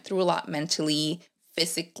 I went through a lot mentally,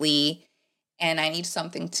 physically, and I need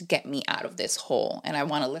something to get me out of this hole. And I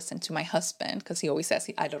want to listen to my husband, because he always says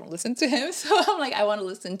I don't listen to him. So I'm like, I want to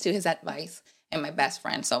listen to his advice, and my best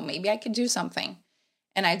friend. So maybe I could do something.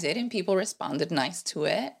 And I did, and people responded nice to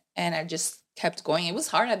it. And I just kept going. It was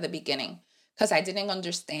hard at the beginning, because I didn't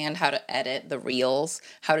understand how to edit the reels,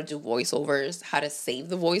 how to do voiceovers, how to save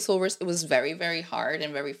the voiceovers. It was very, very hard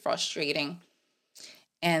and very frustrating.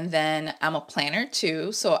 And then I'm a planner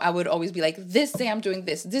too. So I would always be like, this day I'm doing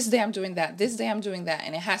this day I'm doing that, this day I'm doing that.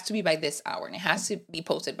 And it has to be by this hour, and it has to be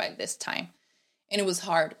posted by this time. And it was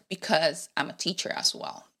hard because I'm a teacher as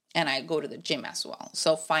well, and I go to the gym as well.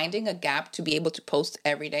 So finding a gap to be able to post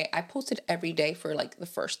every day. I posted every day for like the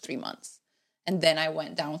first 3 months. And then I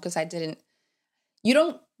went down because you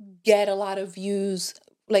don't get a lot of views.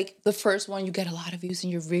 Like the first one, you get a lot of views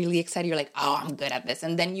and you're really excited. You're like, oh, I'm good at this.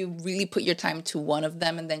 And then you really put your time to one of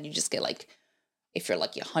them. And then you just get like, if you're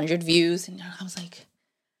lucky, 100 views. And I was like,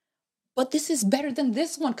 but this is better than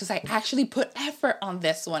this one, because I actually put effort on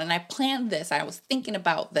this one. And I planned this. I was thinking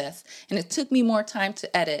about this. And it took me more time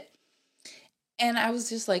to edit. And I was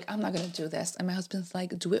just like, I'm not going to do this. And my husband's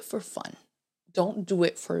like, do it for fun. Don't do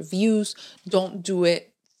it for views. Don't do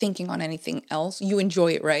it thinking on anything else. You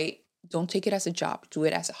enjoy it, right? Don't take it as a job. Do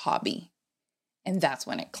it as a hobby. And that's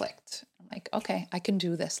when it clicked. I'm like, okay, I can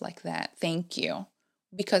do this like that. Thank you.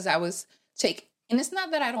 Because and it's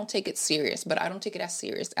not that I don't take it serious, but I don't take it as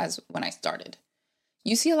serious as when I started.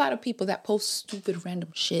 You see a lot of people that post stupid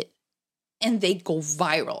random shit and they go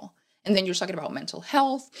viral. And then you're talking about mental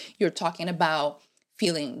health. You're talking about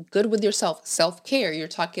feeling good with yourself, self-care. You're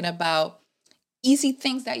talking about easy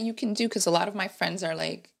things that you can do, because a lot of my friends are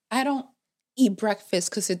like, I don't eat breakfast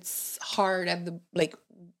because it's hard at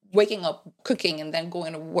waking up, cooking, and then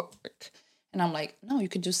going to work. And I'm like, no, you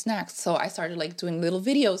could do snacks. So I started like doing little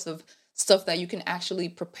videos of stuff that you can actually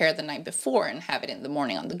prepare the night before and have it in the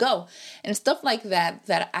morning on the go, and stuff like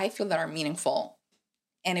that I feel that are meaningful.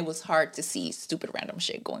 And it was hard to see stupid random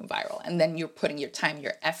shit going viral. And then you're putting your time,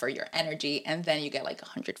 your effort, your energy, and then you get like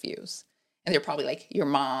 100 views. And they're probably like your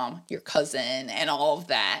mom, your cousin, and all of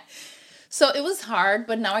that. So it was hard,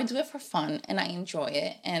 but now I do it for fun and I enjoy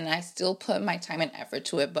it. And I still put my time and effort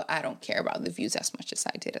to it, but I don't care about the views as much as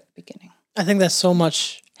I did at the beginning. I think that's so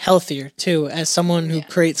much healthier too, as someone who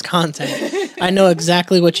creates content. I know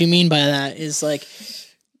exactly what you mean by that, is like,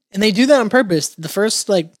 and they do that on purpose. The first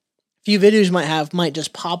like few videos you might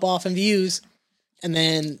just pop off in views, and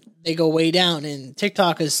then they go way down. And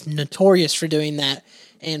TikTok is notorious for doing that.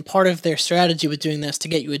 And part of their strategy with doing this to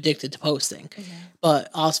get you addicted to posting. Mm-hmm.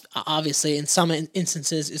 But obviously, in some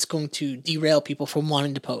instances, it's going to derail people from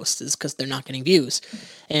wanting to post, is because they're not getting views.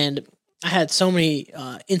 And I had so many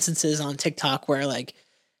instances on TikTok where like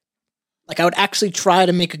I would actually try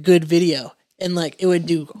to make a good video, and like it would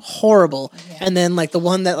do horrible. Yeah. And then like the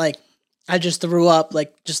one that like I just threw up,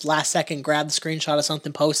 like just last second, grabbed the screenshot of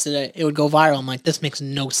something, posted it, it would go viral. I'm like, this makes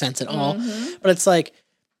no sense at all. Mm-hmm. But it's like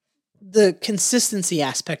the consistency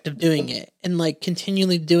aspect of doing it, and like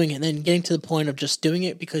continually doing it, and then getting to the point of just doing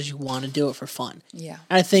it because you want to do it for fun. Yeah.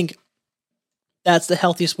 And I think that's the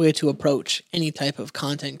healthiest way to approach any type of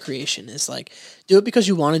content creation, is like, do it because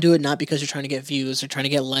you want to do it, not because you're trying to get views or trying to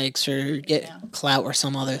get likes or get clout or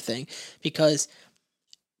some other thing, because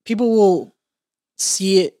people will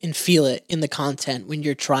see it and feel it in the content when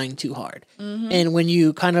you're trying too hard. Mm-hmm. And when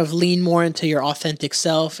you kind of lean more into your authentic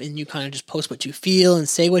self and you kind of just post what you feel and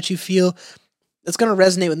say what you feel, that's going to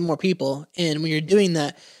resonate with more people. And when you're doing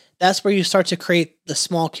that, that's where you start to create the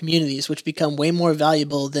small communities, which become way more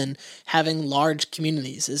valuable than having large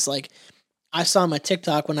communities. Is like, I saw my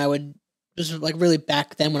TikTok when this was like really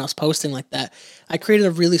back then when I was posting like that, I created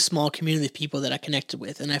a really small community of people that I connected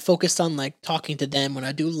with. And I focused on like talking to them when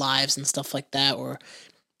I do lives and stuff like that. Or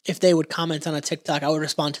if they would comment on a TikTok, I would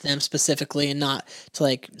respond to them specifically and not to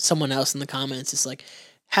like someone else in the comments. It's like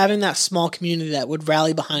having that small community that would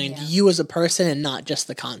rally behind you as a person and not just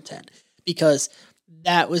the content, because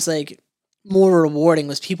that was like more rewarding,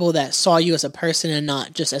 was people that saw you as a person and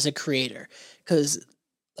not just as a creator. Because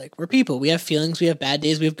like, we're people. We have feelings. We have bad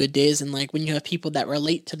days. We have good days. And like, when you have people that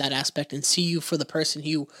relate to that aspect and see you for the person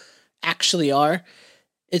you actually are,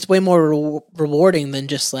 it's way more rewarding than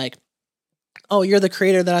just like, oh, you're the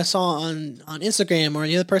creator that I saw on Instagram, or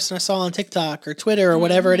you're the person I saw on TikTok or Twitter or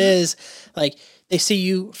whatever it is. Like, they see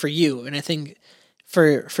you for you. And I think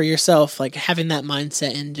for yourself, like, having that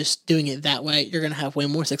mindset and just doing it that way, you're going to have way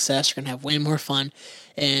more success. You're going to have way more fun.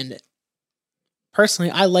 And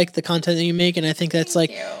personally, I like the content that you make. And I think that's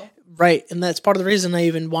Thank like, you. right. And that's part of the reason I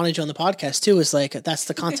even wanted you on the podcast too, is like, that's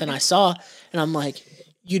the content I saw. And I'm like,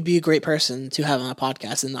 you'd be a great person to have on a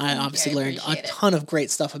podcast. And I obviously learned a ton of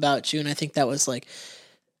great stuff about you. And I think that was like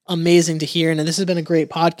amazing to hear. And this has been a great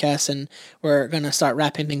podcast, and we're going to start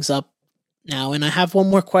wrapping things up now. And I have one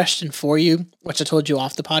more question for you, which I told you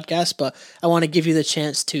off the podcast, but I want to give you the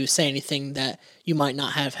chance to say anything that you might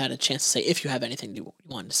not have had a chance to say, if you have anything you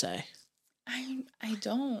want to say. I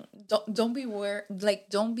don't be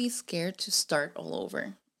don't be scared to start all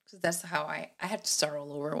over, because that's how I had to start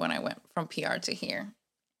all over when I went from PR to here.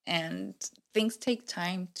 And things take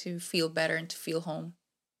time to feel better and to feel home,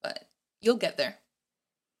 but you'll get there.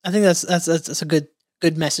 I think that's a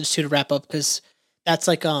good message too to wrap up, because that's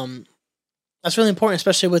like that's really important,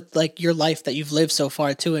 especially with like your life that you've lived so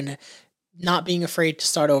far too, and not being afraid to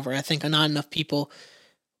start over. I think not enough people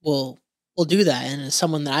will do that. And as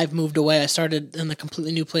someone that I've moved away, I started in a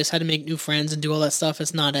completely new place, had to make new friends and do all that stuff.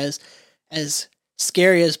 It's not as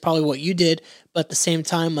scary as probably what you did, but at the same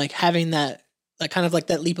time, like, having that, like, kind of like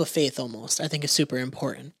that leap of faith almost, I think is super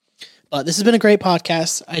important. But this has been a great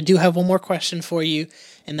podcast. I do have one more question for you,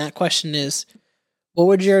 and that question is, what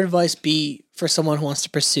would your advice be for someone who wants to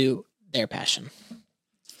pursue their passion?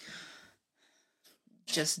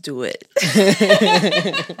 Just do it.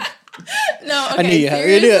 No, okay, I knew you had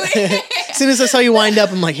to do it. As soon as I saw you wind up,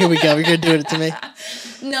 I'm like, here we go. You're going to do it to me.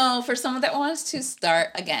 No, for someone that wants to start,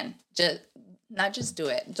 again, just do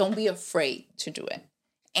it. Don't be afraid to do it.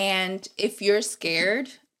 And if you're scared,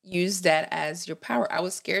 use that as your power. I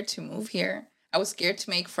was scared to move here. I was scared to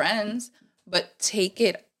make friends, but take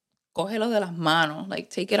it, cógelo de las manos, like,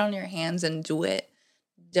 take it on your hands and do it.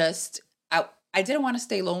 I didn't want to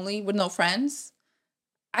stay lonely with no friends.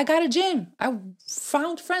 I got a gym. I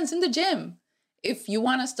found friends in the gym. If you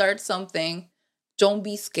want to start something, don't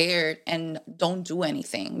be scared and don't do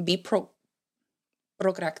anything. Be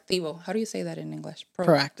proactivo. How do you say that in English?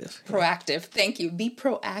 Proactive. Proactive. Thank you. Be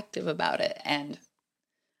proactive about it and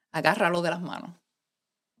agárralo de las manos.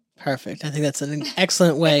 Perfect. I think that's an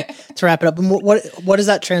excellent way to wrap it up. And what does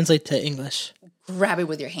that translate to English? Grab it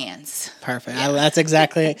with your hands. Perfect. Yeah.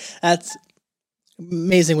 That's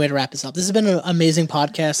amazing way to wrap this up. This has been an amazing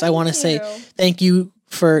podcast. I want to say thank you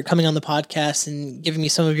for coming on the podcast and giving me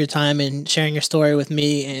some of your time and sharing your story with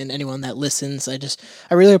me and anyone that listens. I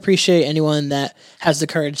really appreciate anyone that has the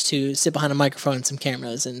courage to sit behind a microphone and some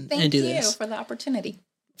cameras and do this. Thank you for the opportunity.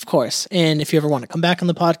 Of course. And if you ever want to come back on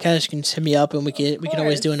the podcast, you can just hit me up and we can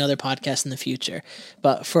always do another podcast in the future.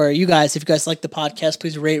 But for you guys, if you guys like the podcast,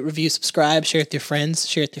 please rate, review, subscribe, share it with your friends,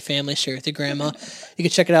 share it with your family, share it with your grandma. You can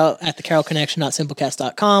check it out at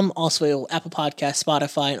thecarolconnection.simplecast.com. Also, Apple Podcasts,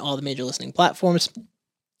 Spotify, and all the major listening platforms.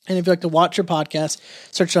 And if you'd like to watch your podcast,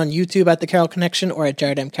 search it on YouTube at The Carol Connection or at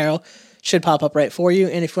Jared M. Carroll. Should pop up right for you.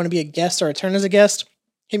 And if you want to be a guest or return as a guest,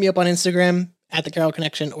 hit me up on Instagram at The Carol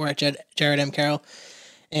Connection or at Jared M. Carroll.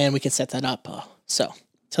 And we can set that up. So,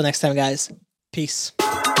 till next time, guys. Peace.